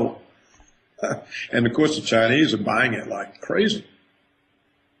their gold, and of course the Chinese are buying it like crazy.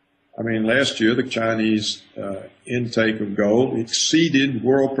 I mean, last year the Chinese intake of gold exceeded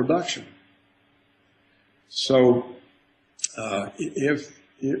world production. So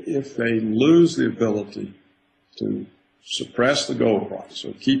if they lose the ability to suppress the gold price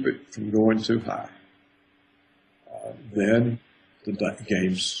or keep it from going too high, then the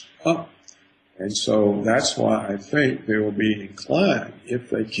game's up. And so that's why I think they will be inclined, if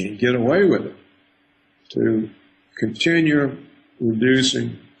they can get away with it, to continue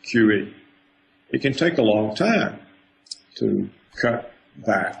reducing QE. It can take a long time to cut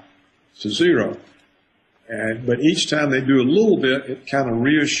back to zero. But each time they do a little bit, it kind of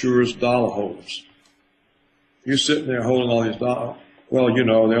reassures dollar holders. You're sitting there holding all these dollars. Well, you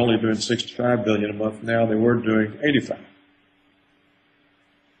know, they're only doing $65 billion a month now. They were doing 85.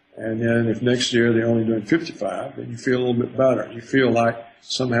 And then if next year they're only doing 55, then you feel a little bit better. You feel like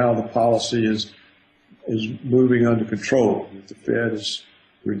somehow the policy is moving under control, that the Fed is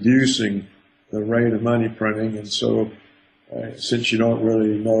reducing the rate of money printing, and so since you don't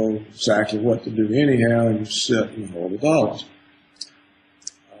really know exactly what to do anyhow, you sit and hold the dollars.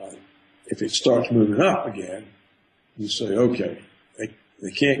 If it starts moving up again, you say, okay,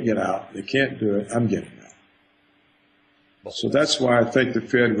 they can't get out, they can't do it, I'm getting out. So that's why I think the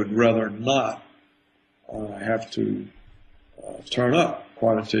Fed would rather not have to turn up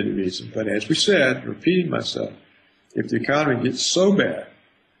quantitative easing. But as we said, repeating myself, if the economy gets so bad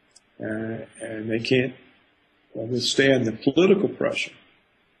and they can't withstand the political pressure,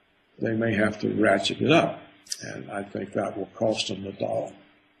 they may have to ratchet it up. And I think that will cost them the dollar.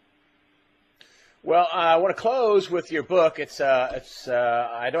 Well, I want to close with your book.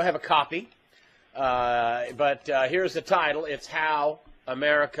 I don't have a copy, but here's the title. It's How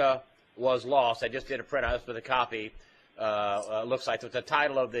America Was Lost. I just did a print out with a copy. Looks like the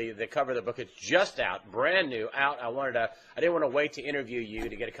title of the cover of the book. It's just out, brand new, out. I didn't want to wait to interview you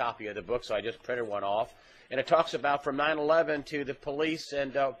to get a copy of the book, so I just printed one off. And it talks about from 9/11 to the police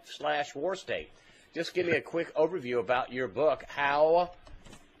and / war state. Just give me a quick overview about your book, How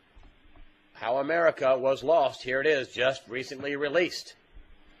America Was Lost. Here it is, just recently released.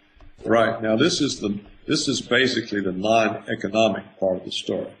 Right. Now this is basically the non-economic part of the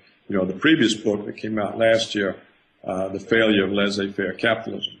story. You know, the previous book that came out last year, The Failure of Laissez-Faire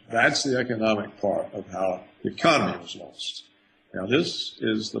Capitalism, that's the economic part of how the economy was lost. Now this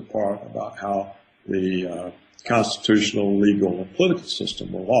is the part about how the constitutional, legal, and political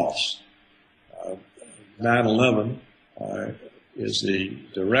system were lost. 9/11 is the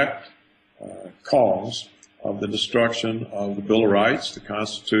direct cause of the destruction of the Bill of Rights, the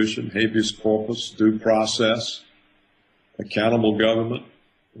Constitution, habeas corpus, due process, accountable government.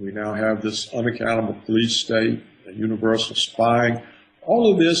 We now have this unaccountable police state, universal spying.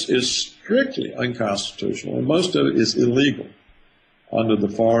 All of this is strictly unconstitutional, and most of it is illegal under the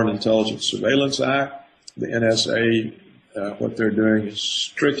Foreign Intelligence Surveillance Act. The NSA, what they're doing is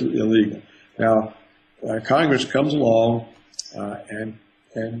strictly illegal. Now, Congress comes along and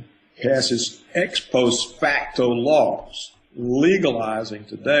passes ex post facto laws legalizing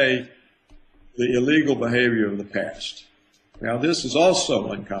today the illegal behavior of the past. Now, this is also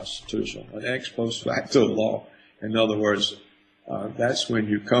unconstitutional, an ex post facto law. In other words, that's when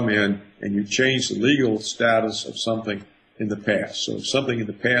you come in and you change the legal status of something in the past. So if something in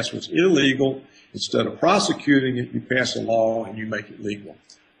the past was illegal, instead of prosecuting it, you pass a law and you make it legal.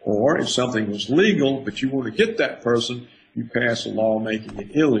 Or if something was legal, but you want to get that person, you pass a law making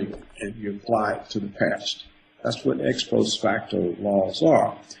it illegal and you apply it to the past. That's what ex post facto laws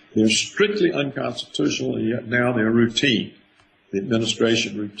are. They're strictly unconstitutional, and yet now they're routine. The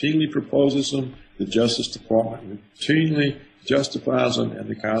administration routinely proposes them, the Justice Department routinely justifies them, and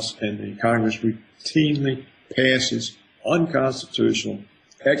the Congress routinely passes unconstitutional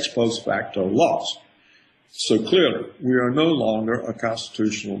ex post facto laws. So clearly, we are no longer a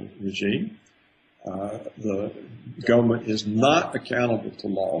constitutional regime. The government is not accountable to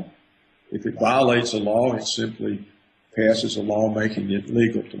law. If it violates a law, it simply passes a law making it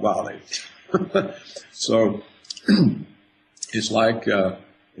legal to violate it. So it's like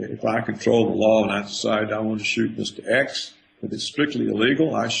if I control the law and I decide I want to shoot Mr. X, but it's strictly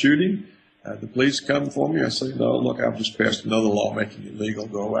illegal, I shoot him. The police come for me. I say, no, look, I've just passed another law making it legal.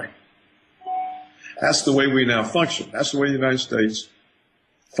 Go away. That's the way we now function. That's the way the United States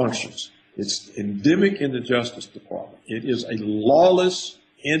functions. It's endemic in the Justice Department. It is a lawless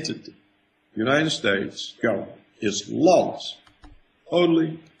entity. The United States government is lawless,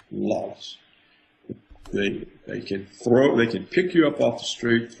 totally lawless. They can pick you up off the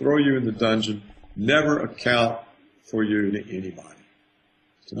street, throw you in the dungeon, never account for you to anybody,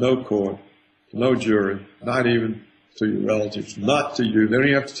 to no court, to no jury, not even to your relatives, not to you. They don't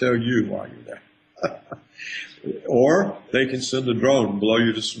even have to tell you why you're there. Or they can send a drone and blow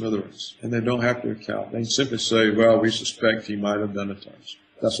you to smithereens, and they don't have to account. They can simply say, well, we suspect he might have been a terrorist.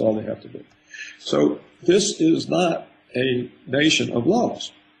 That's all they have to do. So this is not a nation of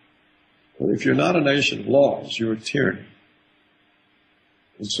laws. But if you're not a nation of laws, you're a tyranny.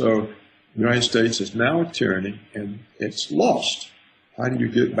 And so the United States is now a tyranny, and it's lost. How do you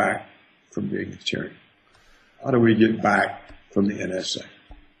get back from being a tyranny? How do we get back from the NSA?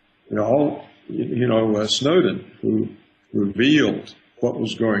 Snowden, who revealed what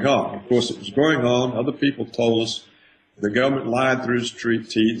was going on. Of course, it was going on. Other people told us. The government lied through its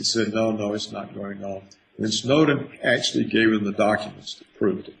teeth and said, no, it's not going on. And Snowden actually gave them the documents that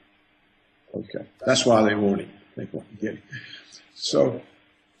proved it. Okay. That's why they want him. They want to get him. So,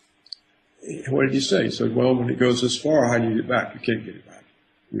 what did he say? He said, well, when it goes this far, how do you get back? You can't get it back.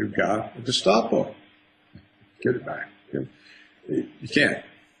 You've got a Gestapo. Get it back. You can't.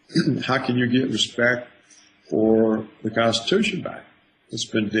 How can you get respect for the Constitution back? It's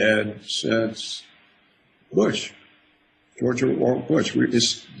been dead since Bush, George W. Bush.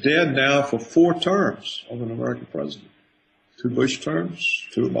 It's dead now for 4 terms of an American president. 2 Bush terms,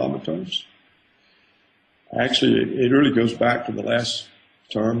 2 Obama terms. Actually, it really goes back to the last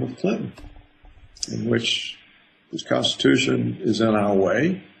term of Clinton, in which this Constitution is in our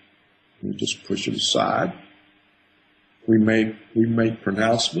way. We just push it aside. We make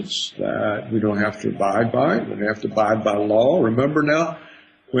pronouncements that we don't have to abide by. We don't have to abide by law. Remember now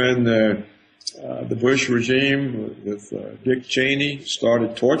when the Bush regime with Dick Cheney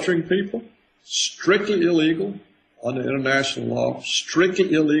started torturing people? Strictly illegal under international law,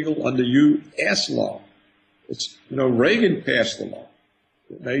 strictly illegal under U.S. law. Reagan passed the law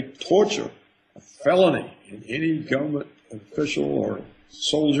that made torture a felony, and any government official or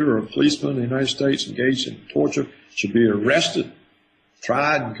soldier or policeman in the United States engaged in torture should be arrested,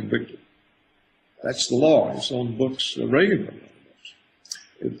 tried, and convicted. That's the law. It's on the books. Reagan wrote on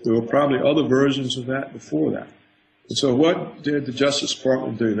the books. There were probably other versions of that before that. And so what did the Justice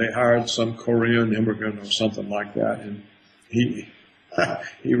Department do? They hired some Korean immigrant or something like that, and he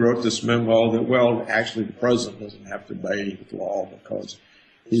wrote this memo that, well, actually the president doesn't have to obey the law because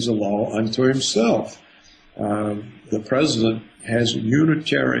he's a law unto himself. The president has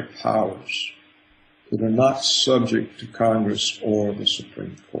unitary powers that are not subject to Congress or the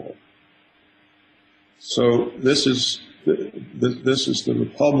Supreme Court. So this is the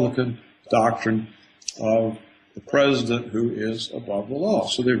Republican doctrine of the president who is above the law.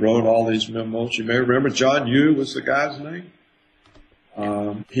 So they wrote all these memos. You may remember John Yoo was the guy's name.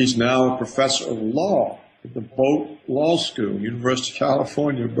 He's now a professor of law at the Boalt Law School, University of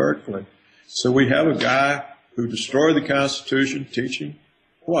California, Berkeley. So we have a guy who destroyed the Constitution teaching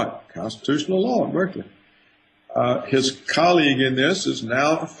what? Constitutional law at Berkeley. His colleague in this is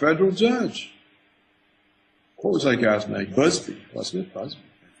now a federal judge. What was that guy's name? Busby, wasn't it? Busby.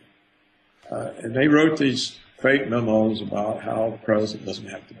 And they wrote these fake memos about how the president doesn't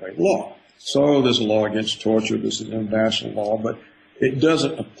have to break law. So there's a law against torture, there's an international law, but it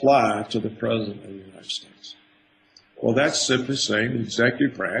doesn't apply to the president of the United States. Well, that's simply saying the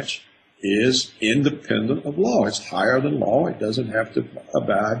executive branch is independent of law. It's higher than law. It doesn't have to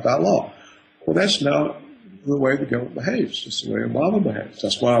abide by law. Well, that's not the way the government behaves. It's the way Obama behaves.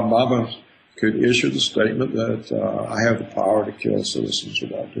 That's why Obama could issue the statement that I have the power to kill citizens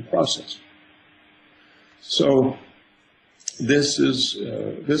without due process. So this is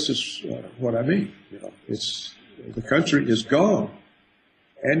what I mean. You know, the country is gone.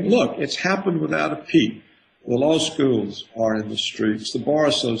 And look, it's happened without a peep. The law schools are in the streets. The bar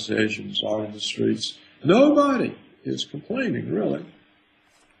associations are in the streets. Nobody is complaining, really.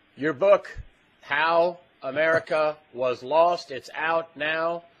 Your book, How America Was Lost, it's out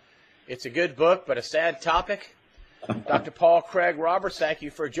now. It's a good book, but a sad topic. Dr. Paul Craig Roberts, thank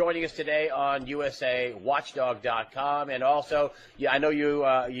you for joining us today on USAWatchdog.com. And also, I know you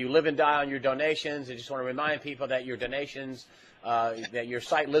live and die on your donations. I just want to remind people that your donations, that your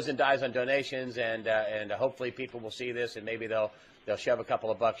site lives and dies on donations, and hopefully people will see this and maybe they'll shove a couple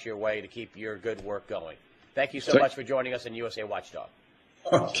of bucks your way to keep your good work going. Thank you so much for joining us in USA Watchdog.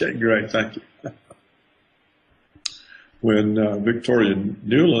 Okay, great. Thank you. When Victoria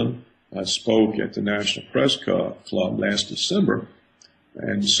Nuland spoke at the National Press Club last December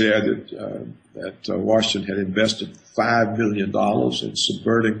and said that Washington had invested $5 million in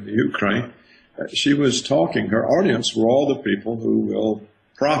subverting the Ukraine, she was talking, her audience were all the people who will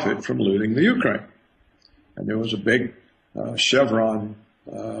profit from looting the Ukraine. And there was a big chevron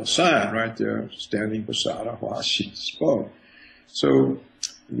sign right there standing beside her while she spoke. So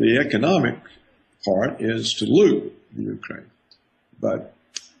the economic part is to loot the Ukraine. But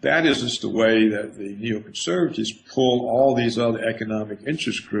that is the way that the neoconservatives pull all these other economic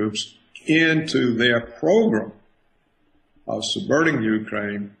interest groups into their program of subverting the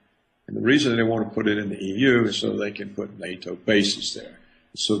Ukraine. And the reason they want to put it in the EU is so they can put NATO bases there.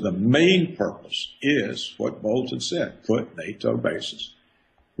 So the main purpose is what Bolton said, put NATO bases,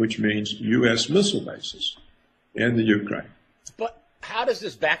 which means U.S. missile bases in the Ukraine. But how does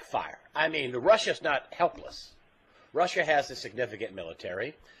this backfire? I mean, Russia's not helpless. Russia has a significant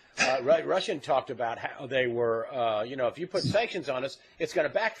military. Russia talked about how they were, if you put sanctions on us, it's going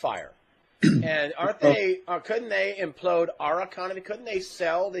to backfire. And couldn't they implode our economy? Couldn't they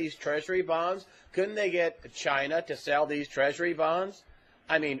sell these treasury bonds? Couldn't they get China to sell these treasury bonds?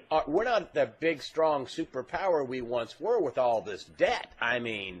 I mean, we're not the big, strong superpower we once were with all this debt. I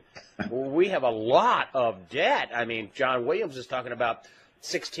mean, we have a lot of debt. I mean, John Williams is talking about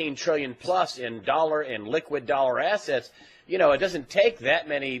 16 trillion plus in liquid dollar assets. You know, it doesn't take that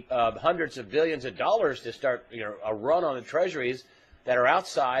many hundreds of billions of dollars to start, a run on the treasuries that are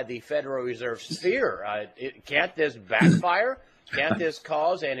outside the Federal Reserve sphere. Can't this backfire? Can't this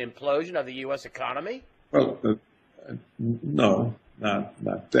cause an implosion of the U.S. economy? Well, no,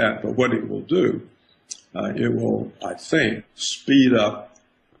 not that. But what it will do, it will, I think, speed up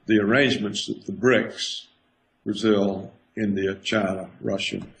the arrangements that the BRICS, Brazil, India, China,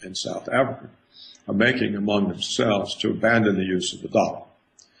 Russia, and South Africa, are making among themselves to abandon the use of the dollar.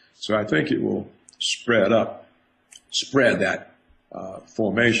 So I think it will spread that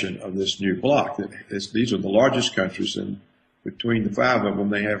formation of this new bloc. These are the largest countries, and between the five of them,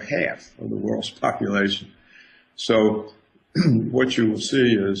 they have half of the world's population. So what you will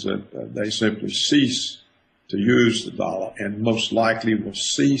see is that they simply cease to use the dollar and most likely will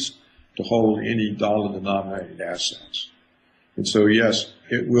cease to hold any dollar-denominated assets. And so, yes,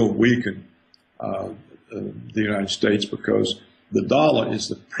 it will weaken the United States because the dollar is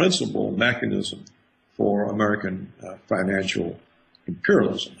the principal mechanism for American financial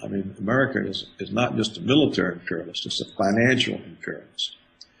imperialism. I mean, America is not just a military imperialist, it's a financial imperialist.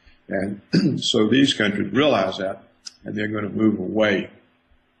 And so these countries realize that, and they're going to move away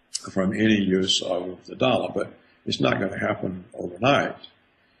from any use of the dollar. But it's not going to happen overnight.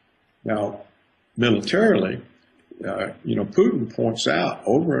 Now, militarily, Putin points out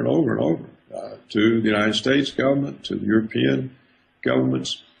over and over and over to the United States government, to the European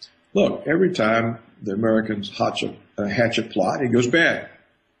governments, look, every time the Americans hatch a plot, it goes bad.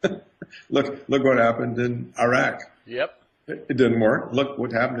 Look what happened in Iraq. Yep. It didn't work. Look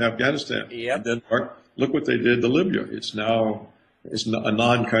what happened in Afghanistan. Yep. It didn't work. Look what they did to Libya. It's a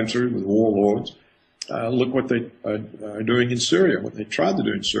non-country with warlords. Look what they are doing in Syria, what they tried to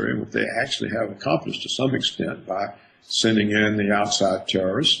do in Syria, what they actually have accomplished to some extent by sending in the outside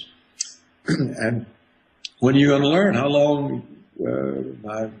terrorists. And when are you going to learn? How long,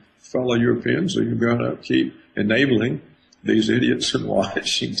 my fellow Europeans, are you going to keep enabling these idiots in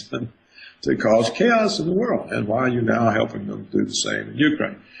Washington to cause chaos in the world? And why are you now helping them do the same in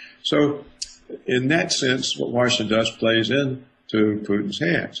Ukraine? So in that sense, what Washington does plays into Putin's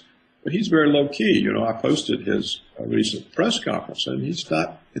hands. But he's very low key. You know, I posted his recent press conference, and he's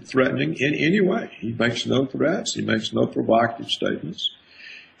not threatening in any way. He makes no threats. He makes no provocative statements.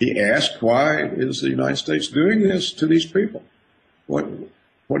 He asked, why is the United States doing this to these people? What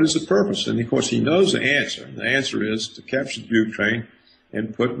is the purpose? And of course, he knows the answer. And the answer is to capture Ukraine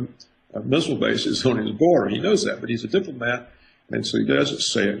and put missile bases on his border. He knows that, but he's a diplomat, and so he doesn't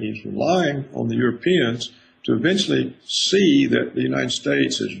say it. He's relying on the Europeans to eventually see that the United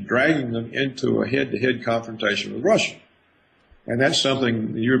States is dragging them into a head-to-head confrontation with Russia. And that's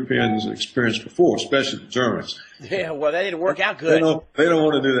something the Europeans experienced before, especially the Germans. Yeah, well, that didn't work out good. They don't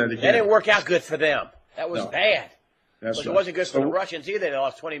want to do that again. That didn't work out good for them. That was No. bad. That's But right. it wasn't good for the So- Russians either. They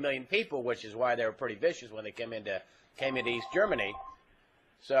lost 20 million people, which is why they were pretty vicious when they came into East Germany.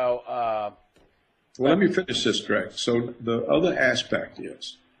 So, Well, let me finish this, Greg. So the other aspect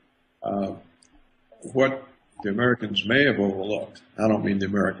is what the Americans may have overlooked. I don't mean the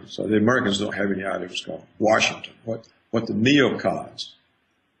Americans. So the Americans don't have any idea what's going on. Washington, what the neocons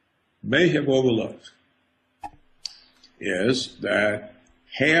may have overlooked is that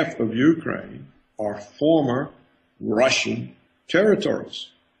half of Ukraine are former Russian territories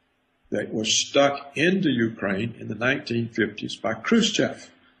that were stuck into Ukraine in the 1950s by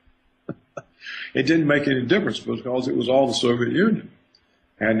Khrushchev. It didn't make any difference because it was all the Soviet Union.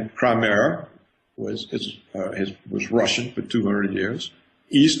 And Crimea was Russian for 200 years.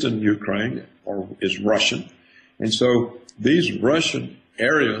 Eastern Ukraine is Russian. And so these Russian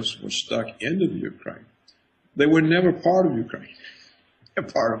areas were stuck into the Ukraine. They were never part of Ukraine. They're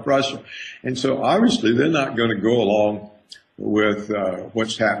part of Russia. And so obviously they're not going to go along with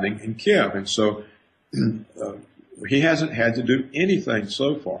what's happening in Kiev. And so he hasn't had to do anything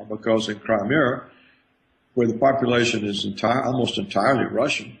so far because in Crimea, where the population is almost entirely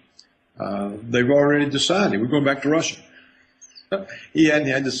Russian, they've already decided we're going back to Russia. He hadn't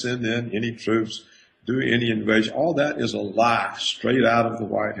had to send in any troops, do any invasion. All that is a lie, straight out of the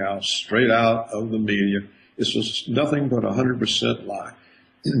White House, straight out of the media. This was nothing but 100% lie.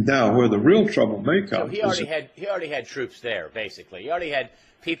 Now, where the real trouble may come, so he already had troops there, basically. He already had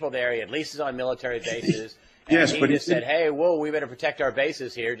people there. He had leases on military bases. And yes, but he just said, "Hey, whoa, we better protect our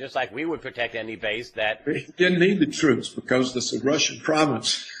bases here, just like we would protect any base that." He didn't need the troops because it's a Russian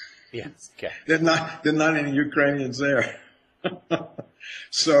province. Yeah. Okay. There are not any Ukrainians there.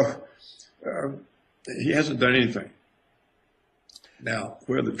 So he hasn't done anything. Now,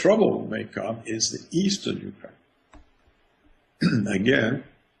 where the trouble may come is the eastern Ukraine. Again,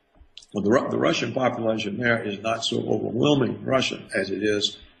 well, the Russian population there is not so overwhelming Russian as it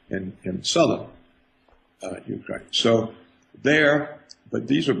is in southern Ukraine. So there, but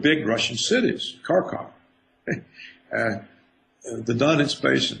these are big Russian cities, Kharkov, the Donetsk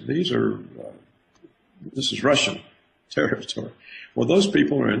Basin. This is Russian territory. Well, those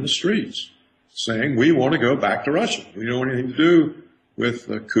people are in the streets saying, we want to go back to Russia. We don't want anything to do with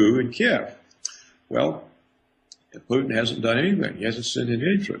the coup in Kiev. Well, Putin hasn't done anything. He hasn't sent in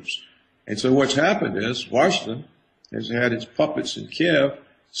any troops. And so what's happened is Washington has had its puppets in Kiev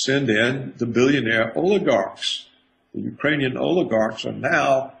send in the billionaire oligarchs. The Ukrainian oligarchs are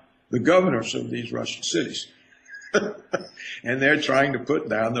now the governors of these Russian cities. And they're trying to put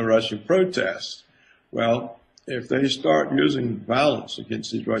down the Russian protests. Well, if they start using violence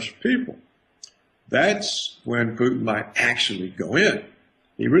against these Russian people, that's when Putin might actually go in.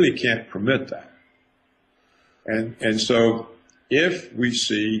 He really can't permit that. And so if we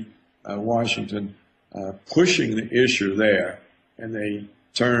see Washington pushing the issue there, and they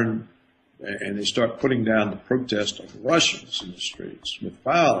turn and they start putting down the protest of the Russians in the streets with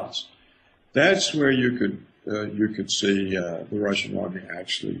violence, that's where you could see the Russian army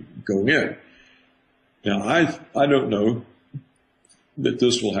actually go in. Now, I don't know that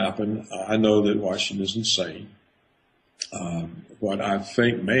this will happen. I know that Washington is insane. What I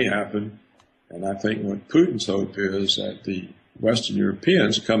think may happen, and I think what Putin's hope is that the Western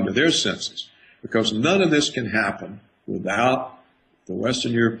Europeans come to their senses, because none of this can happen without the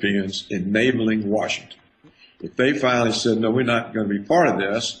Western Europeans enabling Washington. If they finally said, no, we're not going to be part of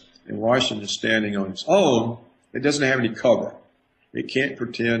this, and Washington is standing on its own, it doesn't have any cover. It can't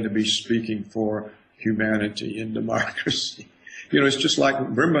pretend to be speaking for humanity and democracy. It's just like,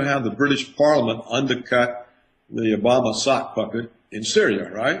 remember how the British Parliament undercut the Obama sock puppet in Syria,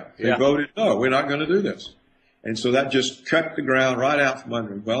 right? They voted, no, we're not going to do this. And so that just cut the ground right out from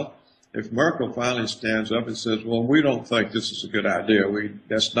under it. Well, if Merkel finally stands up and says, well, we don't think this is a good idea.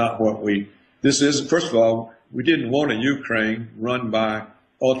 That's not what this is, first of all, we didn't want a Ukraine run by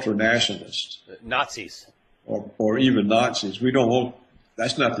ultra-nationalists. Nazis. Or even Nazis. We don't want,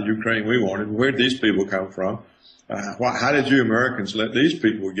 that's not the Ukraine we wanted. Where'd these people come from? How did you Americans let these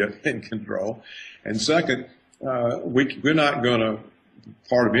people get in control? And second, we're not going to,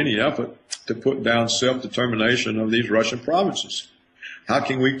 part of any effort, to put down self-determination of these Russian provinces. How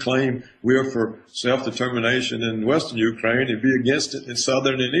can we claim we're for self-determination in western Ukraine and be against it in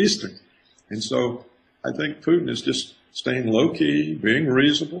southern and eastern? And so I think Putin is just staying low-key, being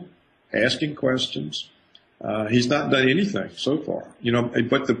reasonable, asking questions. He's not done anything so far,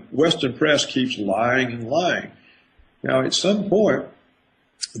 but the Western press keeps lying and lying. Now, at some point,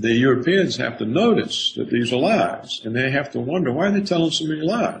 the Europeans have to notice that these are lies, and they have to wonder, why are they telling so many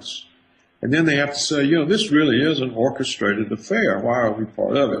lies? And then they have to say, this really is an orchestrated affair. Why are we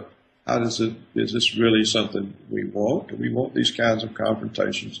part of it? Is this really something we want? Do we want these kinds of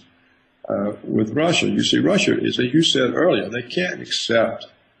confrontations with Russia? You see, Russia is, as you said earlier, they can't accept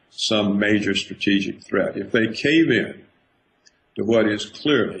some major strategic threat. If they cave in to what is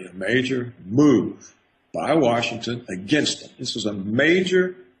clearly a major move by Washington against them, this is a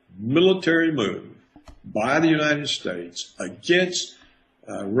major military move by the United States against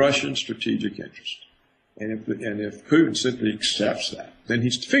Russian strategic interests. And if Putin simply accepts that, then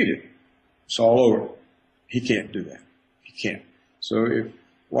he's defeated. It's all over. He can't do that. He can't. So if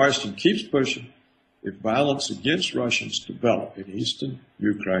Washington keeps pushing, if violence against Russians develop in eastern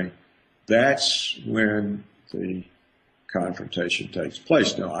Ukraine, that's when the confrontation takes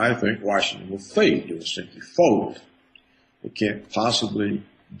place. Now, I think Washington will fade. It will simply fold. It can't possibly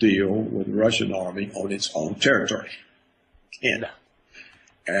deal with the Russian army on its own territory. Can't.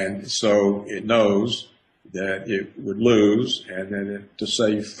 And so it knows that it would lose, and then to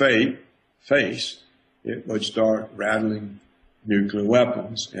save face, it would start rattling nuclear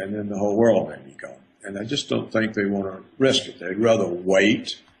weapons, and then the whole world may be gone. And I just don't think they want to risk it. They'd rather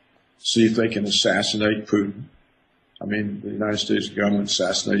wait, see if they can assassinate Putin. I mean, the United States government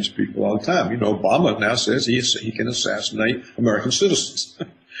assassinates people all the time. Obama now says he can assassinate American citizens.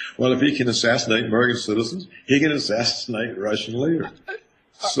 Well, if he can assassinate American citizens, he can assassinate Russian leaders.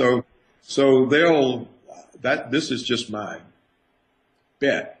 So this is just my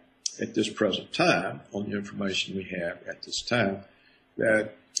bet at this present time, on the information we have at this time,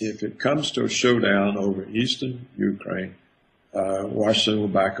 that if it comes to a showdown over eastern Ukraine, Washington will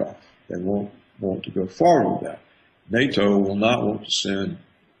back off. They won't want to go forward with that. NATO will not want to send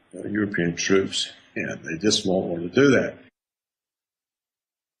European troops in. They just won't want to do that.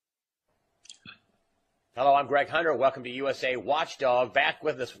 Hello, I'm Greg Hunter. Welcome to USA Watchdog. Back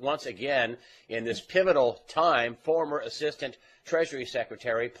with us once again in this pivotal time, former Assistant Treasury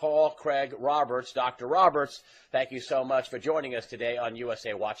Secretary Paul Craig Roberts. Dr. Roberts, thank you so much for joining us today on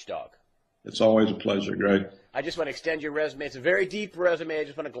USA Watchdog. It's always a pleasure, Greg. I just want to extend your resume. It's a very deep resume. I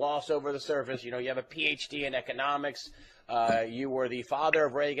just want to gloss over the surface. You have a PhD in economics. You were the father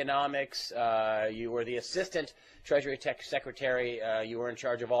of Reaganomics. You were the Assistant Treasury Secretary. You were in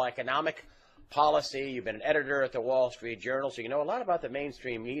charge of all economic policy. You've been an editor at the Wall Street Journal, so you know a lot about the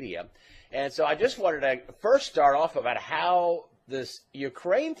mainstream media. And so I just wanted to first start off about how this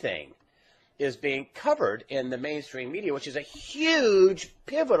Ukraine thing is being covered in the mainstream media, which is a huge,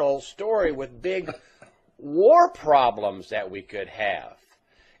 pivotal story with big war problems that we could have.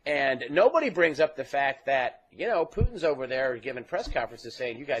 And nobody brings up the fact that, Putin's over there giving press conferences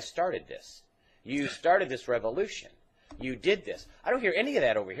saying, you guys started this. You started this revolution. You did this. I don't hear any of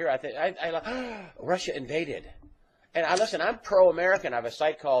that over here. I think Russia invaded. And I'm pro-American. I have a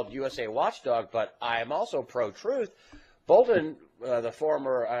site called USA Watchdog, but I am also pro-truth. Bolton, the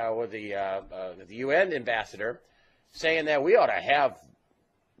former the UN ambassador, saying that we ought to have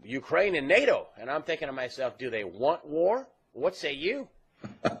Ukraine and NATO. And I'm thinking to myself, do they want war? What say you?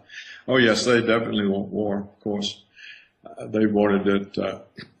 Oh, yes, they definitely want war, of course. They wanted it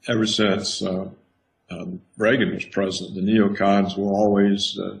ever since Reagan was president. The neocons were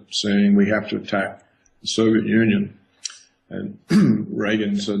always saying we have to attack the Soviet Union. And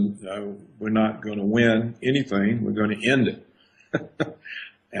Reagan said, we're not going to win anything. We're going to end it.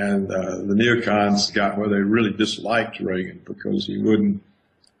 And the neocons got where they really disliked Reagan because he wouldn't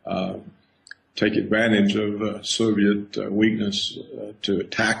take advantage of Soviet weakness to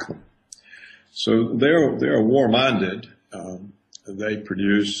attack them. So they're war-minded. They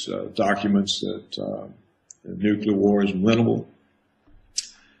produce documents that nuclear war is winnable.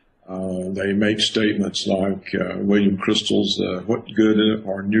 They make statements like William Kristol's, what good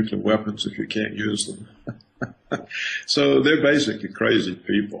are nuclear weapons if you can't use them? So they're basically crazy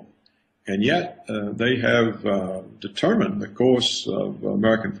people. And yet they have determined the course of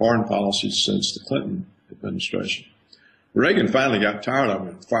American foreign policy since the Clinton administration. Reagan finally got tired of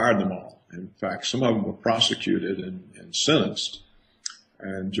them and fired them all. In fact, some of them were prosecuted and sentenced.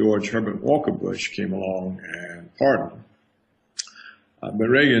 And George Herbert Walker Bush came along and pardoned them. But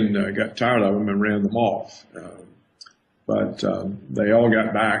Reagan got tired of them and ran them off. But they all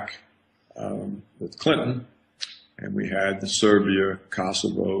got back with Clinton, and we had the Serbia,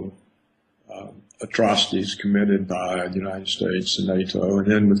 Kosovo atrocities committed by the United States and NATO.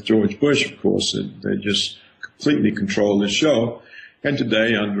 And then with George Bush, of course, they just completely controlled the show. And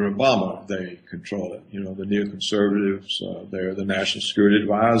today, under Obama, they control it. You know, the neoconservatives, they're the National Security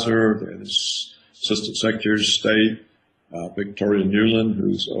Advisor, they're the Assistant Secretary of State. Victoria Nuland,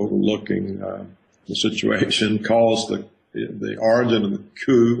 who's overlooking the situation, calls the origin of the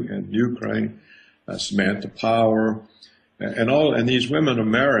coup in Ukraine, Samantha Power, and these women are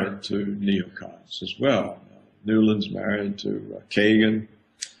married to neocons as well. Nuland's married to Kagan.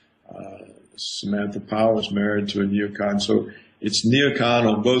 Samantha Power is married to a neocon. So it's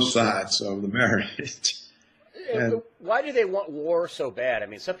neocon on both sides of the marriage. And why do they want war so bad? I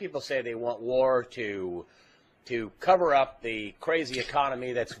mean, some people say they want war to cover up the crazy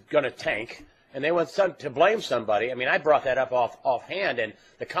economy that's going to tank, and they want to blame somebody. I mean, I brought that up offhand, and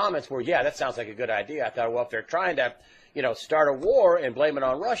the comments were, yeah, that sounds like a good idea. I thought, well, if they're trying to, start a war and blame it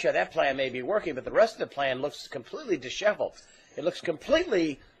on Russia, that plan may be working, but the rest of the plan looks completely disheveled. It looks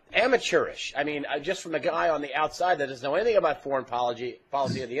completely amateurish. I mean, just from the guy on the outside that doesn't know anything about foreign policy or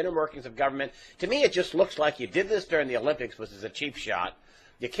the inner workings of government, to me it just looks like you did this during the Olympics, which is a cheap shot.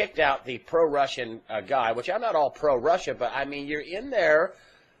 You kicked out the pro-Russian guy, which I'm not all pro-Russia, but I mean, you're in there,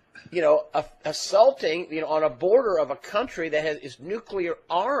 assaulting, on a border of a country that is nuclear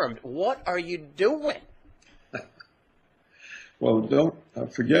armed. What are you doing? Well, don't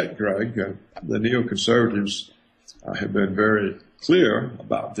forget, Greg, the neoconservatives have been very clear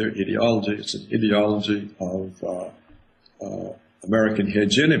about their ideology. It's an ideology of American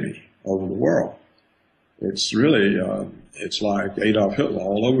hegemony over the world. It's really, it's like Adolf Hitler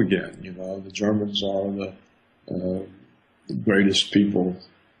all over again. The Germans are the greatest people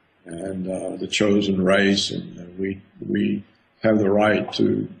and the chosen race, and we have the right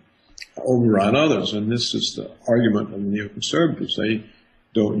to overrun others. And this is the argument of the neoconservatives. They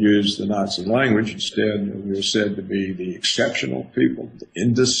don't use the Nazi language. Instead, we're said to be the exceptional people, the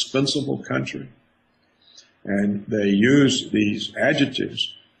indispensable country. And they use these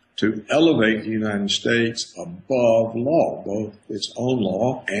adjectives to elevate the United States above law, both its own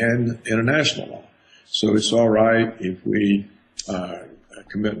law and international law. So it's all right if we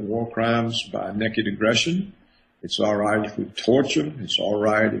commit war crimes by naked aggression. It's all right if we torture. It's all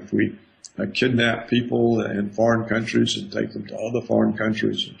right if we kidnap people in foreign countries and take them to other foreign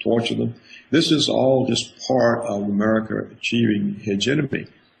countries and torture them. This is all just part of America achieving hegemony.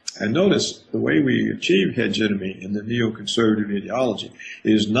 And notice the way we achieve hegemony in the neoconservative ideology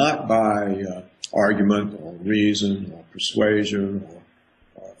is not by argument or reason or persuasion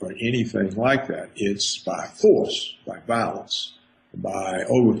or anything like that. It's by force, by violence, by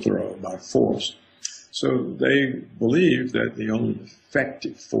overthrow, by force. So they believe that the only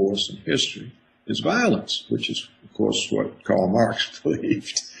effective force in history is violence, which is, of course, what Karl Marx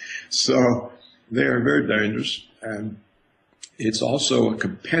believed. So they are very dangerous, and it's also a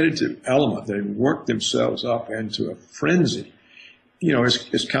competitive element. They work themselves up into a frenzy.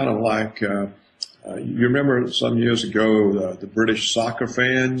 It's kind of like, you remember some years ago, the British soccer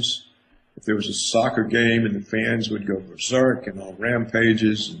fans, if there was a soccer game and the fans would go berserk and on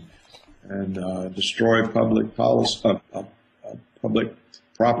rampages and destroy public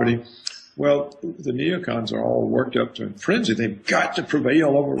property. Well, the neocons are all worked up to a frenzy. They've got to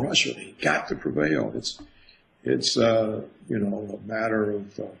prevail over Russia. They've got to prevail. It's a matter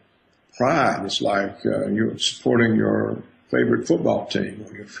of pride. It's like you're supporting your favorite football team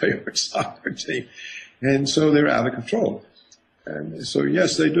or your favorite soccer team. And so they're out of control. And so,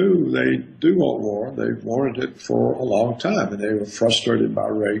 yes, they do. They do want war. They've wanted it for a long time, and they were frustrated by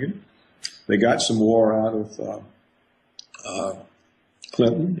Reagan. They got some war out of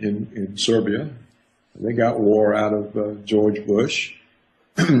Clinton in Serbia. They got war out of George Bush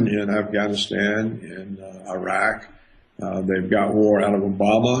in Afghanistan, in Iraq, They've got war out of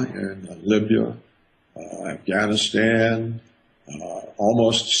Obama in Libya, Afghanistan,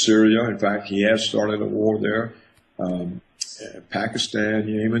 almost Syria. In fact, he has started a war there. Pakistan,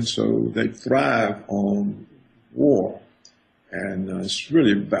 Yemen. So they thrive on war. And it's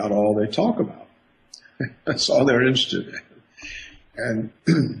really about all they talk about. That's all they're interested in. And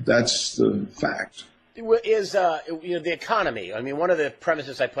that's the fact. Is the economy? I mean, one of the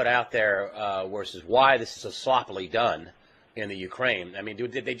premises I put out there was why this is so sloppily done in the Ukraine. I mean,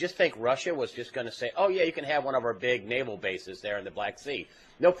 did they just think Russia was just going to say, "Oh yeah, you can have one of our big naval bases there in the Black Sea,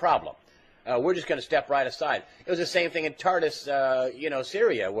 no problem. We're just going to step right aside." It was the same thing in Tartus,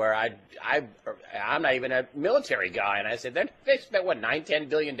 Syria, where I'm not even a military guy, and I said they spent what $9-10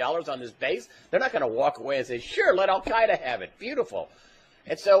 billion on this base. They're not going to walk away and say, "Sure, let Al Qaeda have it, beautiful."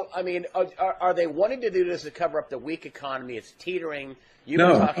 And so, I mean, are they wanting to do this to cover up the weak economy? It's teetering. You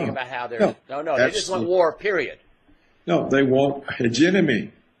were talking about how they're no, they just want war, period. No, they want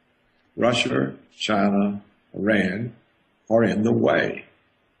hegemony. Russia, China, Iran are in the way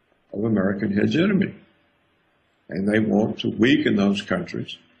of American hegemony. And they want to weaken those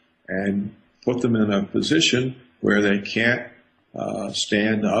countries and put them in a position where they can't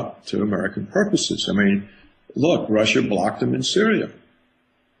stand up to American purposes. I mean, look, Russia blocked them in Syria.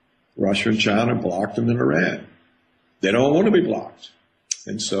 Russia and China blocked them in Iran. They don't want to be blocked.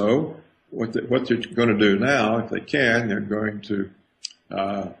 And so what they're going to do now, if they can, they're going to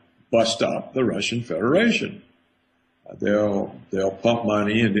bust up the Russian Federation. They'll pump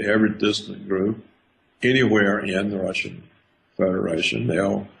money into every dissident group anywhere in the Russian Federation.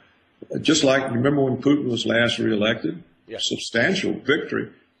 They'll, just like, remember when Putin was last reelected? Yeah. Substantial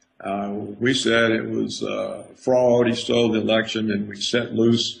victory. We said it was fraud, he stole the election, and we set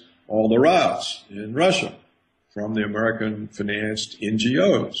loose all the riots in Russia from the American-financed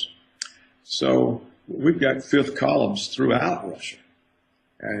NGOs. So we've got fifth columns throughout Russia.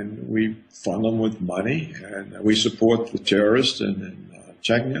 And we fund them with money, and we support the terrorists in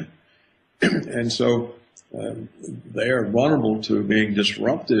Chechnya. And so they are vulnerable to being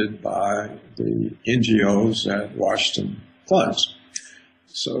disrupted by the NGOs that Washington funds.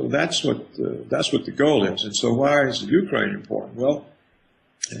 So that's what the goal is. And so why is Ukraine important? Well,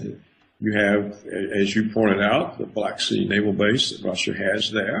 you have, as you pointed out, the Black Sea Naval Base that Russia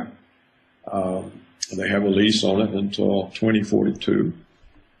has there. They have a lease on it until 2042.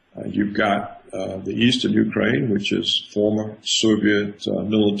 You've got the eastern Ukraine, which is former Soviet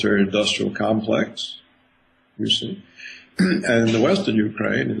military-industrial complex, you see. And the western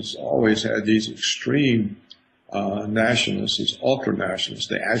Ukraine has always had these extreme nationalists, these ultra-nationalists.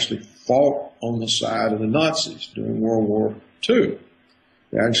 They actually fought on the side of the Nazis during World War II.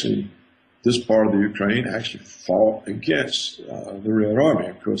 This part of the Ukraine actually fought against the Red Army.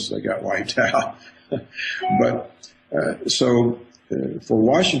 Of course, they got wiped out. But for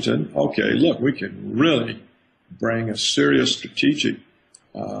Washington, okay, look, we can really bring a serious strategic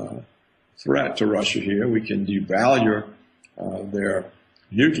threat to Russia here. We can devalue their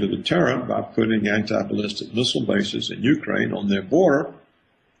nuclear deterrent by putting anti-ballistic missile bases in Ukraine on their border.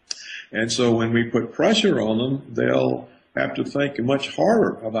 And so when we put pressure on them, they'll have to think much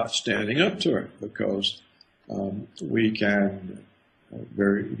harder about standing up to it, because we can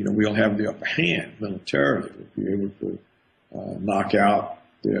we'll have the upper hand militarily. We'll be able to knock out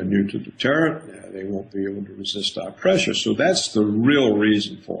their nuclear deterrent. They won't be able to resist our pressure. So that's the real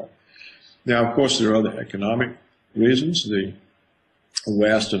reason for it. Now, of course, there are other economic reasons. The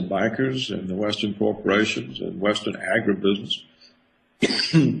Western bankers and the Western corporations and Western agribusiness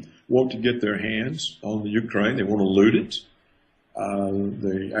want to get their hands on the Ukraine. They want to loot it.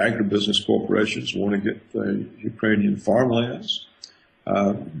 The agribusiness corporations want to get the Ukrainian farmlands.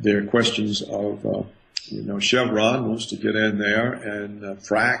 There are questions of, Chevron wants to get in there and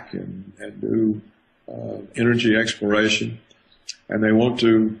frack and do energy exploration. And they want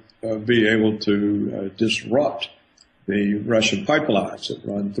to be able to disrupt the Russian pipelines that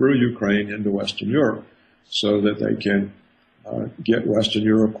run through Ukraine into Western Europe, so that they can get Western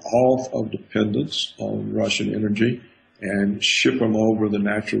Europe off of dependence on Russian energy and ship them over the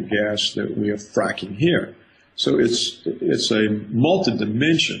natural gas that we are fracking here. So it's a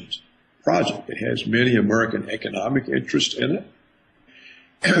multi-dimensioned project. It has many American economic interests in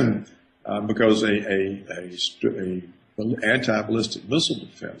it, because a anti-ballistic missile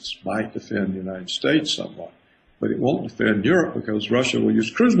defense might defend the United States somewhat, but it won't defend Europe, because Russia will use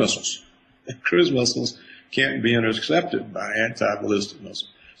cruise missiles. And cruise missiles can't be intercepted by anti-ballistic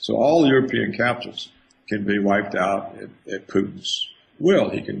missiles. So all European capitals can be wiped out at Putin's will.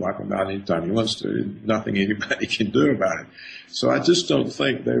 He can wipe them out anytime he wants to. Nothing anybody can do about it. So I just don't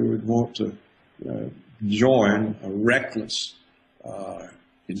think they would want to join a reckless,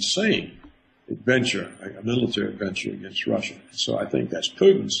 insane adventure, a military adventure against Russia. So I think that's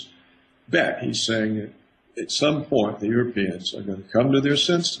Putin's bet. He's saying that at some point the Europeans are going to come to their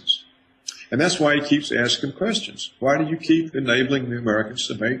senses. And that's why he keeps asking questions. Why do you keep enabling the Americans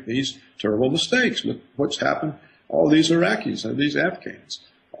to make these terrible mistakes? Look what's happened. All these Iraqis, all these Afghans,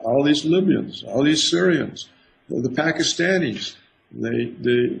 all these Libyans, all these Syrians, the Pakistanis,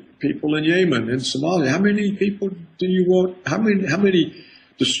 the people in Yemen, in Somalia. How many people do you want? How many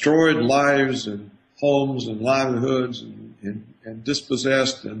destroyed lives and homes and livelihoods and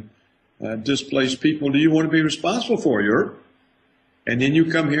dispossessed and displaced people do you want to be responsible for, Europe? And then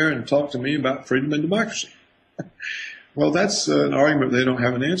you come here and talk to me about freedom and democracy. Well, that's an argument they don't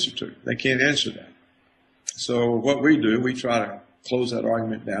have an answer to. They can't answer that. So what we do, we try to close that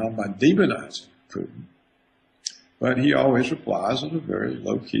argument down by demonizing Putin. But he always replies in a very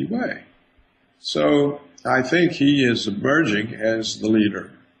low-key way. So I think he is emerging as the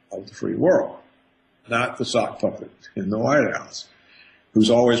leader of the free world, not the sock puppet in the White House,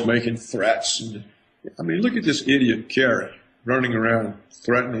 who's always making threats. And, I mean, look at this idiot Kerry running around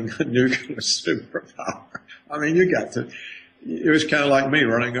threatening a nuclear superpower. I mean, you got to, it was kind of like me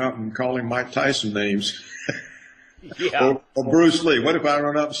running up and calling Mike Tyson names. Yeah. Or Bruce Lee. What if I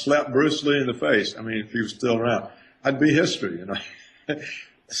run up and slapped Bruce Lee in the face? I mean, if he was still around, I'd be history, you know.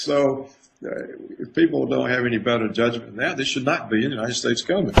 So if people don't have any better judgment than that, they should not be in the United States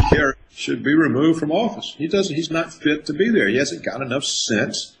government. Kerry should be removed from office. He's not fit to be there. He hasn't got enough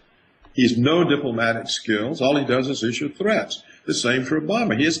sense. He's no diplomatic skills. All he does is issue threats. The same for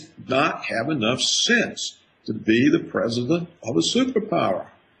Obama. He does not have enough sense to be the president of a superpower.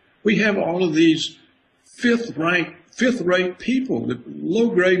 We have all of these fifth-rate people, the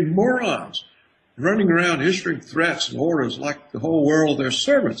low-grade morons, running around issuing threats and orders like the whole world their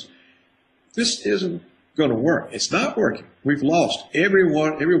servants. This isn't going to work. It's not working. We've lost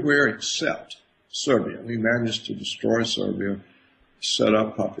everyone, everywhere except Serbia. We managed to destroy Serbia, set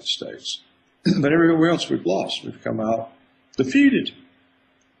up puppet states. But everywhere else we've lost. We've come out defeated.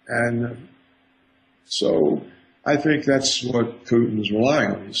 And so I think that's what Putin is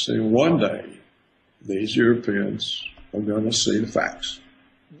relying on. He's saying one day these Europeans are going to see the facts.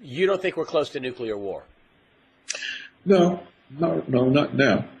 You don't think we're close to nuclear war? No, not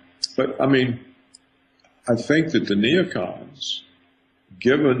now. But, I mean, I think that the neocons,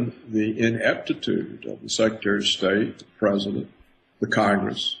 given the ineptitude of the Secretary of State, the President, the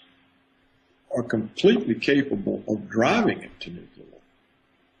Congress, are completely capable of driving it to nuclear war.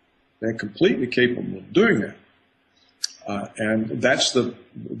 They're completely capable of doing that. And that's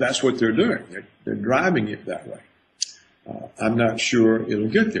what they're doing. They're driving it that way. I'm not sure it'll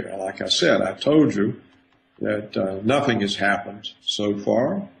get there. Like I said, I told you that nothing has happened so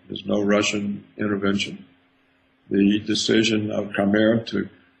far. There's no Russian intervention. The decision of Crimea to,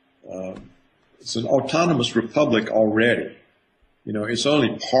 it's an autonomous republic already. You know, it's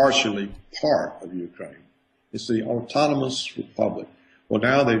only partially part of Ukraine. It's the autonomous republic. Well,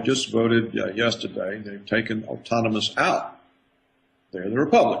 now they've just voted yesterday. They've taken autonomous out. They're the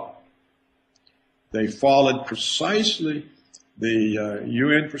republic. They followed precisely the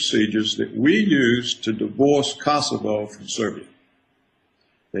UN procedures that we use to divorce Kosovo from Serbia.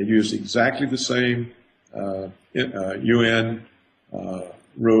 They used exactly the same UN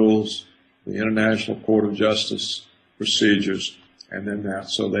rules, the International Court of Justice procedures, and then that.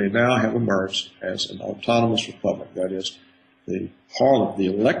 So they now have emerged as an autonomous republic. That is, the parliament, the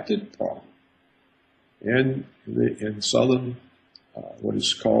elected parliament in southern, what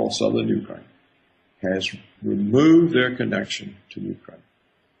is called southern Ukraine, has removed their connection to Ukraine.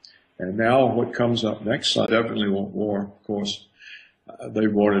 And now what comes up next, I definitely want war, of course.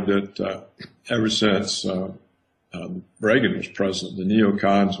 They've wanted it ever since Reagan was president. The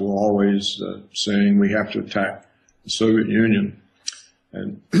neocons were always saying we have to attack the Soviet Union.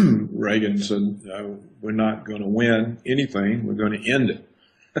 And Reagan said, no, we're not going to win anything, we're going to end it.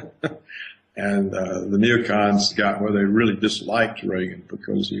 And the neocons got where they really disliked Reagan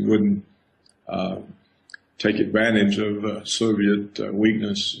because he wouldn't take advantage of Soviet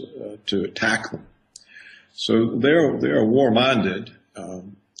weakness to attack them. So they're war-minded.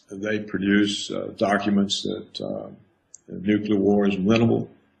 They produce documents that nuclear war is winnable.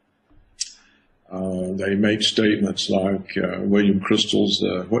 They make statements like William Kristol's,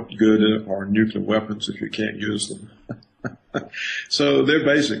 what good are nuclear weapons if you can't use them? So they're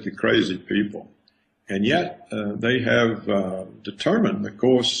basically crazy people. And yet they have determined the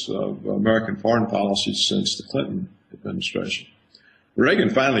course of American foreign policy since the Clinton administration. Reagan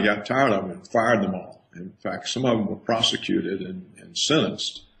finally got tired of them and fired them all. In fact, some of them were prosecuted and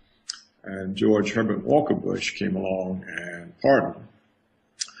sentenced. and George Herbert Walker Bush came along and pardoned them.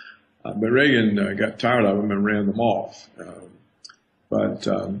 But Reagan got tired of them and ran them off. But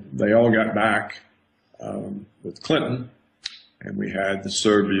they all got back with Clinton, and we had the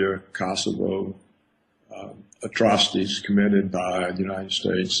Serbia, Kosovo atrocities committed by the United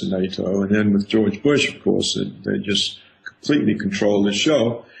States and NATO. And then with George Bush, of course, they just completely controlled the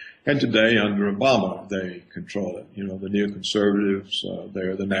show. And today, under Obama, they control it. You know, the neoconservatives,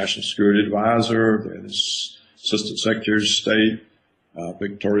 they're the National Security Advisor, they're the Assistant Secretary of State,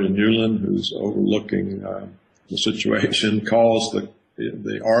 Victoria Nuland, who's overlooking the situation, calls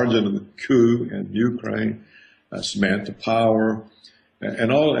the origin of the coup in Ukraine, Samantha Power,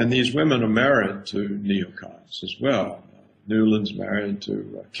 and these women are married to neocons as well. Nuland's married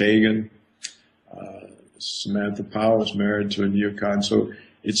to Kagan, Samantha Power is married to a neocon, so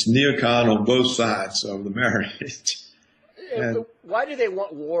it's neocon on both sides of the marriage. And why do they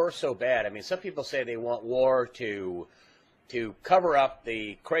want war so bad? I mean, some people say they want war to cover up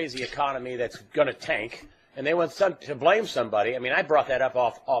the crazy economy that's going to tank, and they want to blame somebody. I mean, I brought that up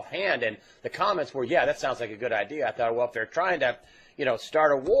offhand, and the comments were, yeah, that sounds like a good idea. I thought, well, if they're trying to,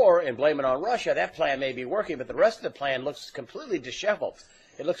 start a war and blame it on Russia, that plan may be working, but the rest of the plan looks completely disheveled.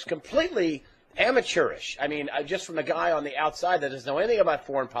 It looks completely amateurish. I mean, just from a guy on the outside that doesn't know anything about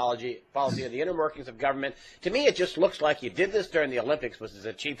foreign policy or the inner workings of government, to me it just looks like you did this during the Olympics, which is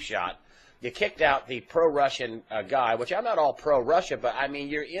a cheap shot. You kicked out the pro-Russian guy, which I'm not all pro-Russia, but I mean,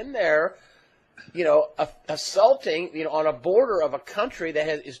 you're in there, assaulting, on a border of a country that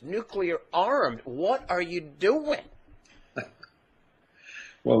is nuclear armed. What are you doing?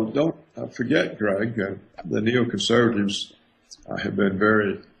 Well, don't forget, Greg, the neoconservatives have been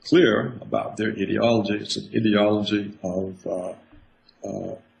very clear about their ideology. It's an ideology of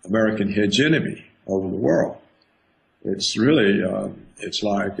American hegemony over the world. It's really, it's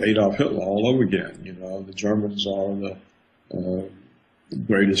like Adolf Hitler all over again. The Germans are the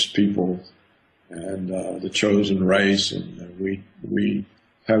greatest people and the chosen race, and we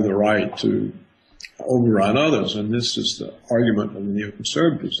have the right to overrun others. And this is the argument of the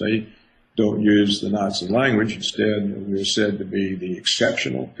neoconservatives. They don't use the Nazi language. Instead, we're said to be the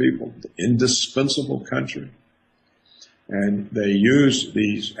exceptional people, the indispensable country. And they use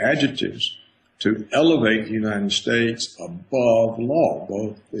these adjectives to elevate the United States above law,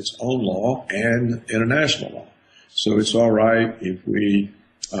 both its own law and international law. So it's all right if we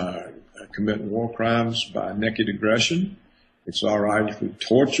commit war crimes by naked aggression. It's all right if we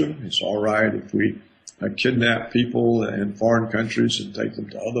torture. It's all right if we kidnap people in foreign countries and take them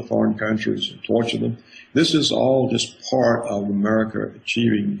to other foreign countries and torture them. This is all just part of America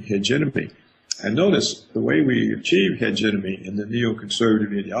achieving hegemony. And notice the way we achieve hegemony in the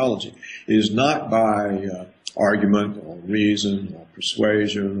neoconservative ideology is not by argument or reason or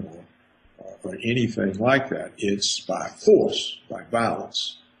persuasion or anything like that. It's by force, by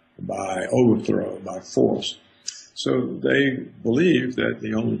violence, by overthrow, by force. So they believe that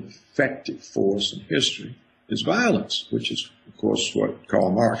the only effective force in history is violence, which is, of course, what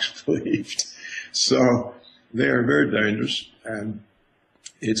Karl Marx believed. So they are very dangerous, and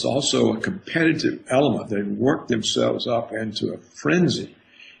it's also a competitive element. They've worked themselves up into a frenzy.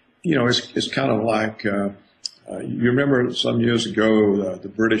 It's kind of like, you remember some years ago, the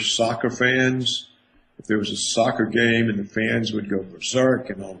British soccer fans, if there was a soccer game and the fans would go berserk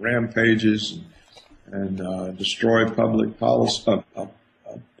and on rampages and destroy public policy,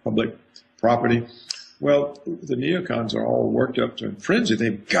 public property. Well, the neocons are all worked up to a frenzy.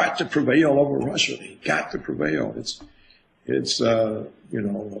 They've got to prevail over Russia. They've got to prevail. It's a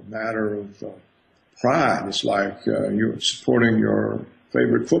matter of pride. It's like you're supporting your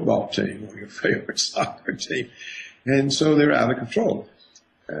favorite football team or your favorite soccer team, and so they're out of control.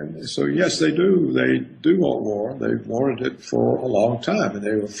 And so, yes, they do. They do want war. They've wanted it for a long time, and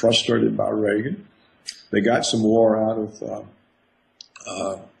they were frustrated by Reagan. They got some war out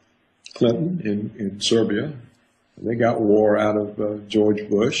of Clinton in Serbia. They got war out of George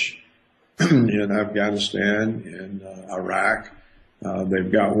Bush in Afghanistan, in Iraq.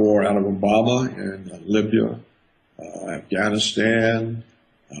 They've got war out of Obama in Libya, Afghanistan,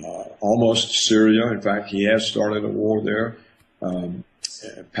 almost Syria. In fact, he has started a war there.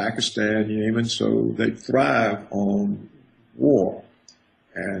 Pakistan, Yemen. So they thrive on war.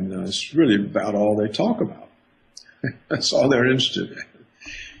 And it's really about all they talk about. That's all they're interested in.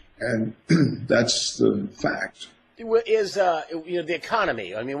 And that's the fact. Is the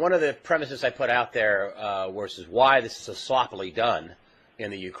economy? I mean, one of the premises I put out there was why this is so sloppily done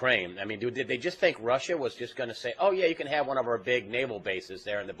in the Ukraine. I mean, did they just think Russia was just going to say, "Oh yeah, you can have one of our big naval bases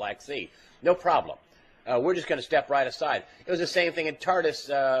there in the Black Sea, no problem"? We're just going to step right aside. It was the same thing in Tartus,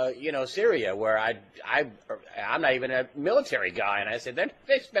 Syria, where I'm not even a military guy, and I said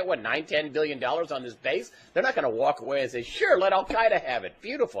they spent what $9-10 billion on this base. They're not going to walk away and say, sure, let Al Qaeda have it.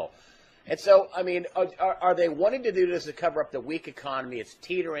 Beautiful. And so, I mean, are they wanting to do this to cover up the weak economy? It's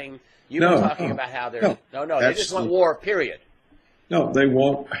teetering. You've been talking about how they're they just want war. Period. No, they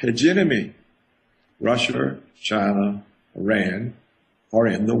want hegemony. Russia, China, Iran are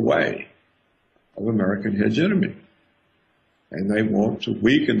in the way of American hegemony. And they want to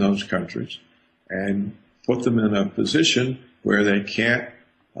weaken those countries and put them in a position where they can't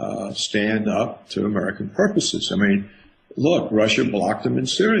stand up to American purposes. I mean, look, Russia blocked them in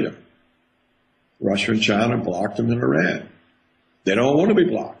Syria. Russia and China blocked them in Iran. They don't want to be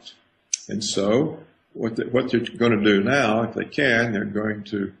blocked. And so what they're going to do now, if they can, they're going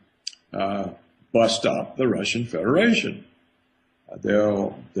to bust up the Russian Federation.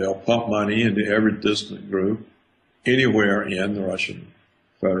 They'll pump money into every dissident group anywhere in the Russian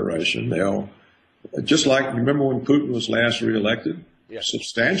Federation. They'll, just like, remember when Putin was last reelected? Yes.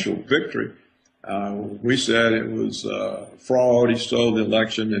 Substantial victory. We said it was fraud, he stole the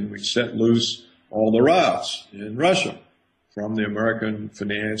election, and we set loose all the riots in Russia from the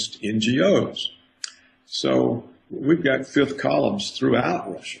American-financed NGOs. So we've got fifth columns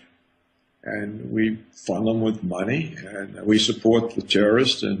throughout Russia. And we fund them with money, and we support the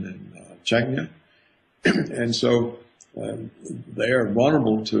terrorists in Chechnya. And so they are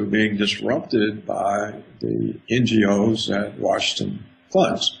vulnerable to being disrupted by the NGOs that Washington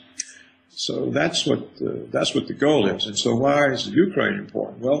funds. So that's what the goal is. And so why is Ukraine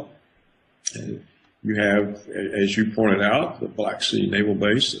important? Well, you have, as you pointed out, the Black Sea naval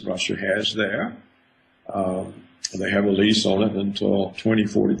base that Russia has there. They have a lease on it until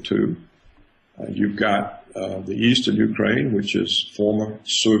 2042. You've got the eastern Ukraine, which is former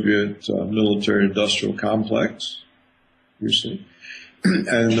Soviet military-industrial complex, you see.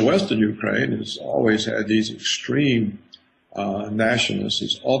 And the western Ukraine has always had these extreme nationalists,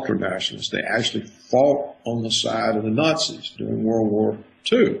 these ultra-nationalists. They actually fought on the side of the Nazis during World War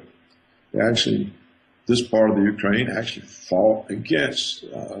II. This part of the Ukraine actually fought against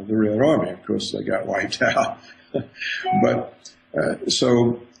the Red Army. Of course, they got wiped out. But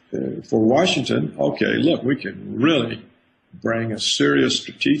for Washington, okay, look, we can really bring a serious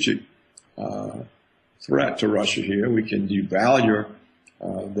strategic threat to Russia here. We can devalue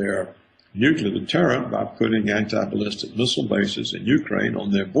their nuclear deterrent by putting anti-ballistic missile bases in Ukraine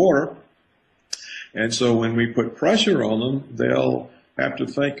on their border. And so when we put pressure on them, they'll have to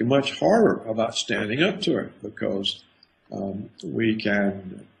think much harder about standing up to it, because we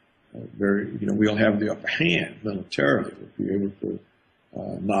can we'll have the upper hand militarily. We'll be able to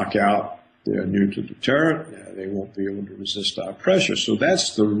knock out their nuclear deterrent. They won't be able to resist our pressure. So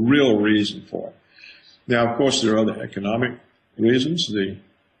that's the real reason for it. Now, of course, there are other economic reasons. The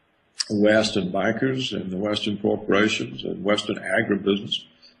Western bankers and the Western corporations and Western agribusiness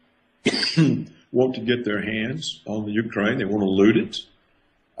want to get their hands on the Ukraine. They want to loot it.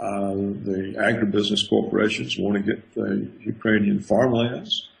 The agribusiness corporations want to get the Ukrainian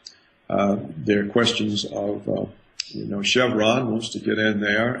farmlands. There are questions of Chevron wants to get in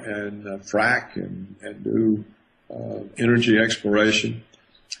there and frack and do energy exploration,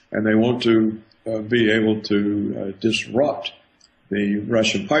 and they want to be able to disrupt the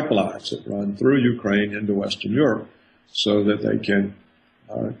Russian pipelines that run through Ukraine into Western Europe, so that they can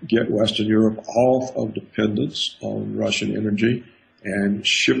get Western Europe off of dependence on Russian energy and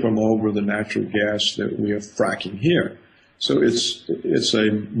ship them over the natural gas that we are fracking here. So it's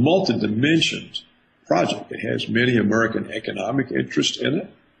a multi-dimensioned project. It has many American economic interests in it.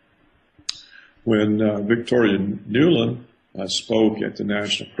 When Victoria Nuland spoke at the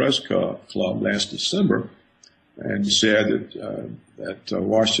National Press Club last December and said that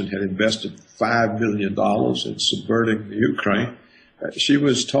Washington had invested $5 million in subverting the Ukraine, she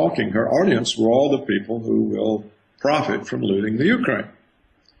was talking, her audience were all the people who will profit from looting the Ukraine.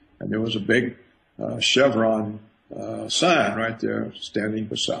 And there was a big Chevron sign right there standing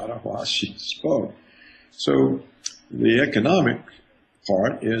beside her while she spoke. So the economic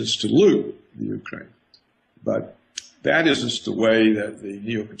part is to loot the Ukraine. But that isn't the way that the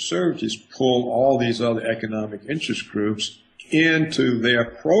neoconservatives pull all these other economic interest groups into their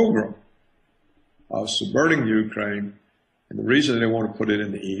program of subverting the Ukraine. And the reason they want to put it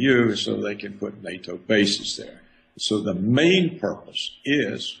in the EU is so they can put NATO bases there. So the main purpose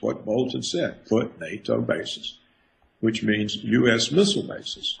is what Bolton said, put NATO bases, which means U.S. missile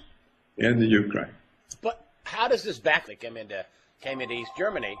bases in the Ukraine. But how does this backlink came into East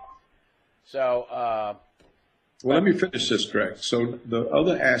Germany? So, well, let me finish this, Greg. So the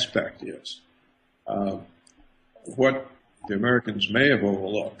other aspect is what the Americans may have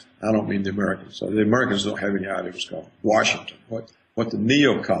overlooked, I don't mean the Americans, so the Americans don't have any idea what's going on. Washington, what the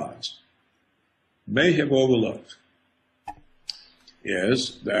neocons may have overlooked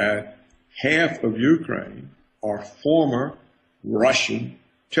is that half of Ukraine are former Russian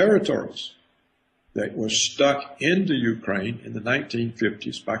territories that were stuck into Ukraine in the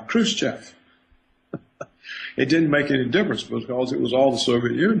 1950s by Khrushchev. It didn't make any difference because it was all the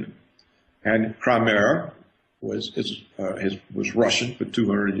Soviet Union. And Crimea was Russian for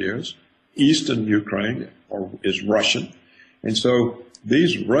 200 years. Eastern Ukraine is Russian. And so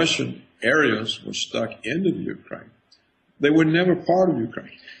these Russian areas were stuck into the Ukraine. They were never part of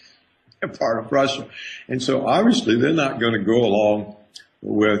Ukraine. They're part of Russia. And so obviously they're not going to go along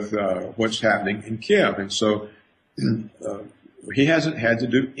with what's happening in Kiev. And so he hasn't had to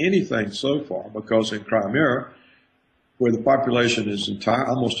do anything so far because in Crimea, where the population is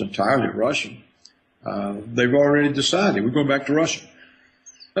almost entirely Russian, they've already decided we're going back to Russia.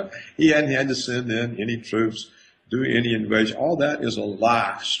 He hadn't had to send in any troops, do any invasion. All that is a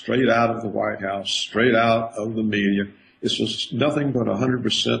lie, straight out of the White House, straight out of the media. It's just nothing but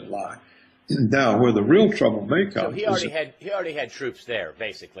 100% lie. Now, where the real trouble may come. So he already had troops there,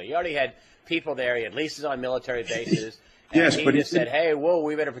 basically. He already had people there. He had leases on military bases. Yes, he but just said, "Hey, whoa,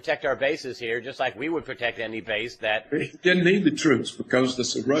 we better protect our bases here, just like we would protect any base that." He didn't need the troops because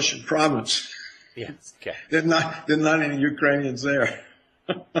this is a Russian province. Yeah, okay. There's not any Ukrainians there.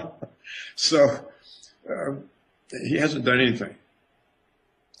 So he hasn't done anything.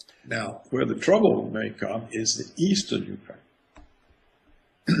 Now, where the trouble may come is the eastern Ukraine.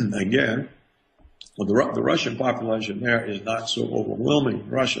 Again, well, the Russian population there is not so overwhelming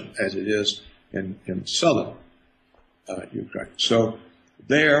Russian as it is in southern Ukraine. So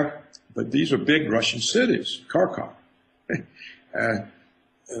there, but these are big Russian cities, Kharkov,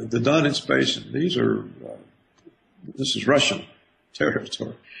 the Donetsk Basin. This is Russian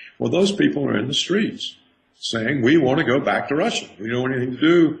territory. Well, those people are in the streets saying, we want to go back to Russia. We don't want anything to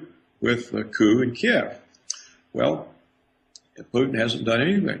do with the coup in Kiev. Well, Putin hasn't done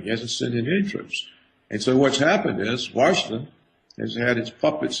anything. He hasn't sent in any troops. And so what's happened is Washington has had its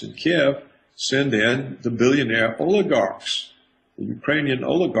puppets in Kiev send in the billionaire oligarchs. The Ukrainian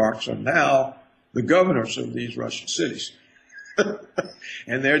oligarchs are now the governors of these Russian cities.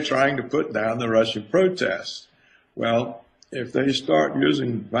 And they're trying to put down the Russian protests. Well, if they start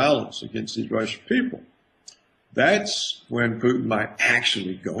using violence against these Russian people, that's when Putin might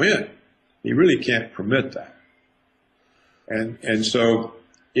actually go in. He really can't permit that. And so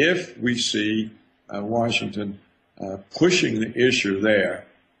if we see Washington pushing the issue there,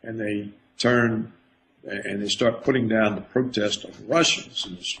 and they turn and they start putting down the protest of Russians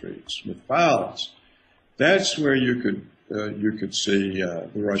in the streets with violence, that's where you could see the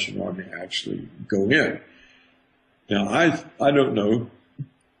Russian army actually go in. Now, I don't know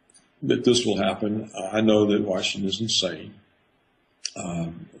that this will happen. I know that Washington is insane.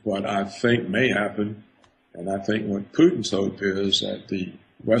 What I think may happen, and I think what Putin's hope is that the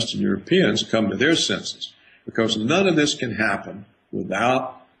Western Europeans come to their senses, because none of this can happen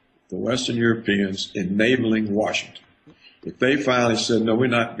without the Western Europeans enabling Washington. If they finally said, no, we're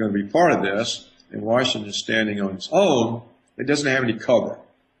not going to be part of this, and Washington is standing on its own, it doesn't have any cover.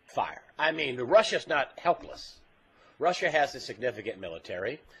 Fire. I mean, Russia's not helpless. Russia has a significant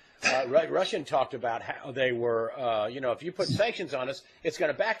military. Russian talked about how they were, if you put sanctions on us, it's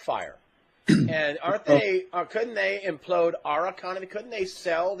going to backfire. And couldn't they implode our economy? Couldn't they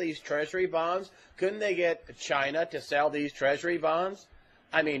sell these treasury bonds? Couldn't they get China to sell these treasury bonds?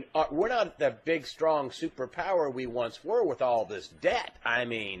 I mean, we're not the big, strong superpower we once were with all this debt. I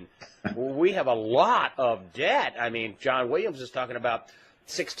mean, we have a lot of debt. I mean, John Williams is talking about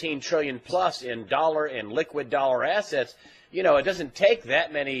 16 trillion plus in liquid dollar assets. You know, it doesn't take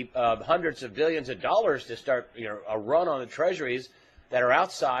that many hundreds of billions of dollars to start, a run on the treasuries that are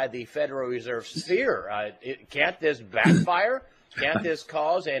outside the Federal Reserve sphere. Can't this backfire? Can't this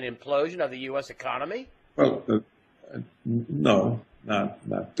cause an implosion of the U.S. economy? Well, no,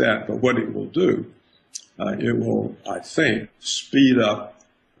 not that. But what it will do, it will, I think, speed up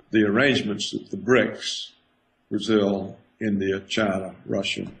the arrangements that the BRICS, Brazil, India, China,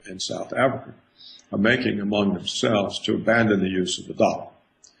 Russia, and South Africa, are making among themselves to abandon the use of the dollar.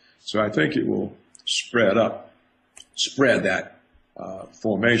 So I think it will spread that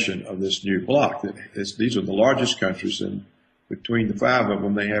formation of this new bloc. These are the largest countries, and between the five of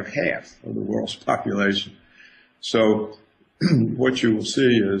them, they have half of the world's population. So what you will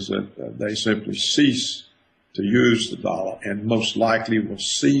see is that they simply cease to use the dollar, and most likely will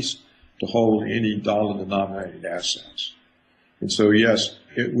cease to hold any dollar-denominated assets. And so, yes,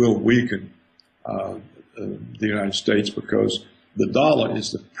 it will weaken the United States, because the dollar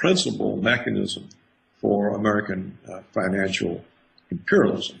is the principal mechanism for American financial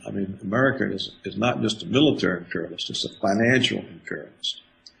imperialism. I mean, America is not just a military imperialist, it's a financial imperialist.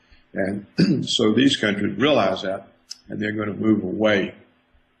 And so these countries realize that, and they're going to move away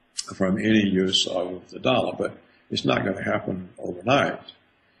from any use of the dollar. But it's not going to happen overnight.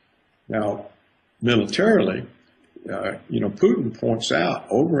 Now, militarily, Putin points out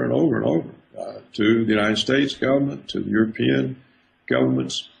over and over and over to the United States government, to the European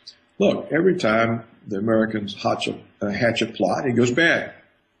governments, look, every time the Americans hatch a plot, it goes bad.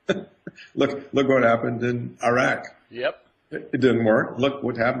 look what happened in Iraq. Yep. It didn't work. Look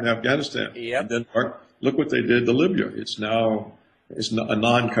what happened in Afghanistan. Yep. It didn't work. Look what they did to Libya. It's a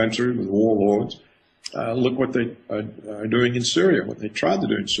non-country with warlords. Look what they are doing in Syria, what they tried to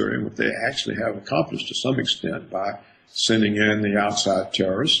do in Syria, what they actually have accomplished to some extent by sending in the outside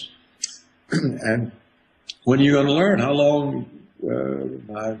terrorists. And when are you going to learn? How long,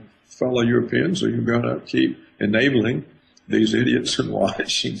 my fellow Europeans, are you going to keep enabling these idiots in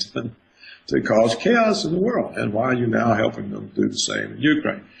Washington to cause chaos in the world? And why are you now helping them do the same in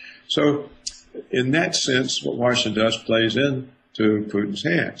Ukraine? So in that sense, what Washington does plays into Putin's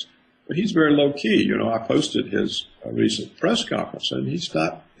hands. But he's very low key. I posted his recent press conference, and he's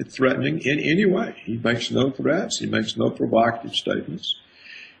not threatening in any way. He makes no threats. He makes no provocative statements.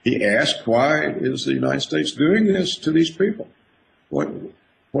 He asked, why is the United States doing this to these people?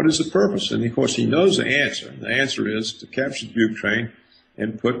 What is the purpose? And of course, he knows the answer. The answer is to capture Ukraine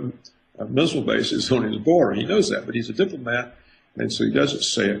and put missile bases on his border. He knows that, but he's a diplomat, and so he doesn't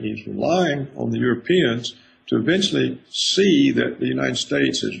say it. He's relying on the Europeans to eventually see that the United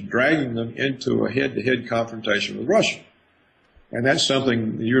States is dragging them into a head-to-head confrontation with Russia. And that's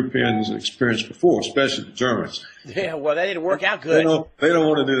something the Europeans have experienced before, especially the Germans. Yeah, well, that didn't work out good. They don't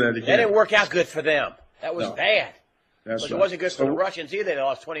want to do that again. That didn't work out good for them. That was bad. That's But right. it wasn't good for the Russians either. They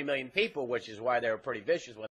lost 20 million people, which is why they were pretty vicious when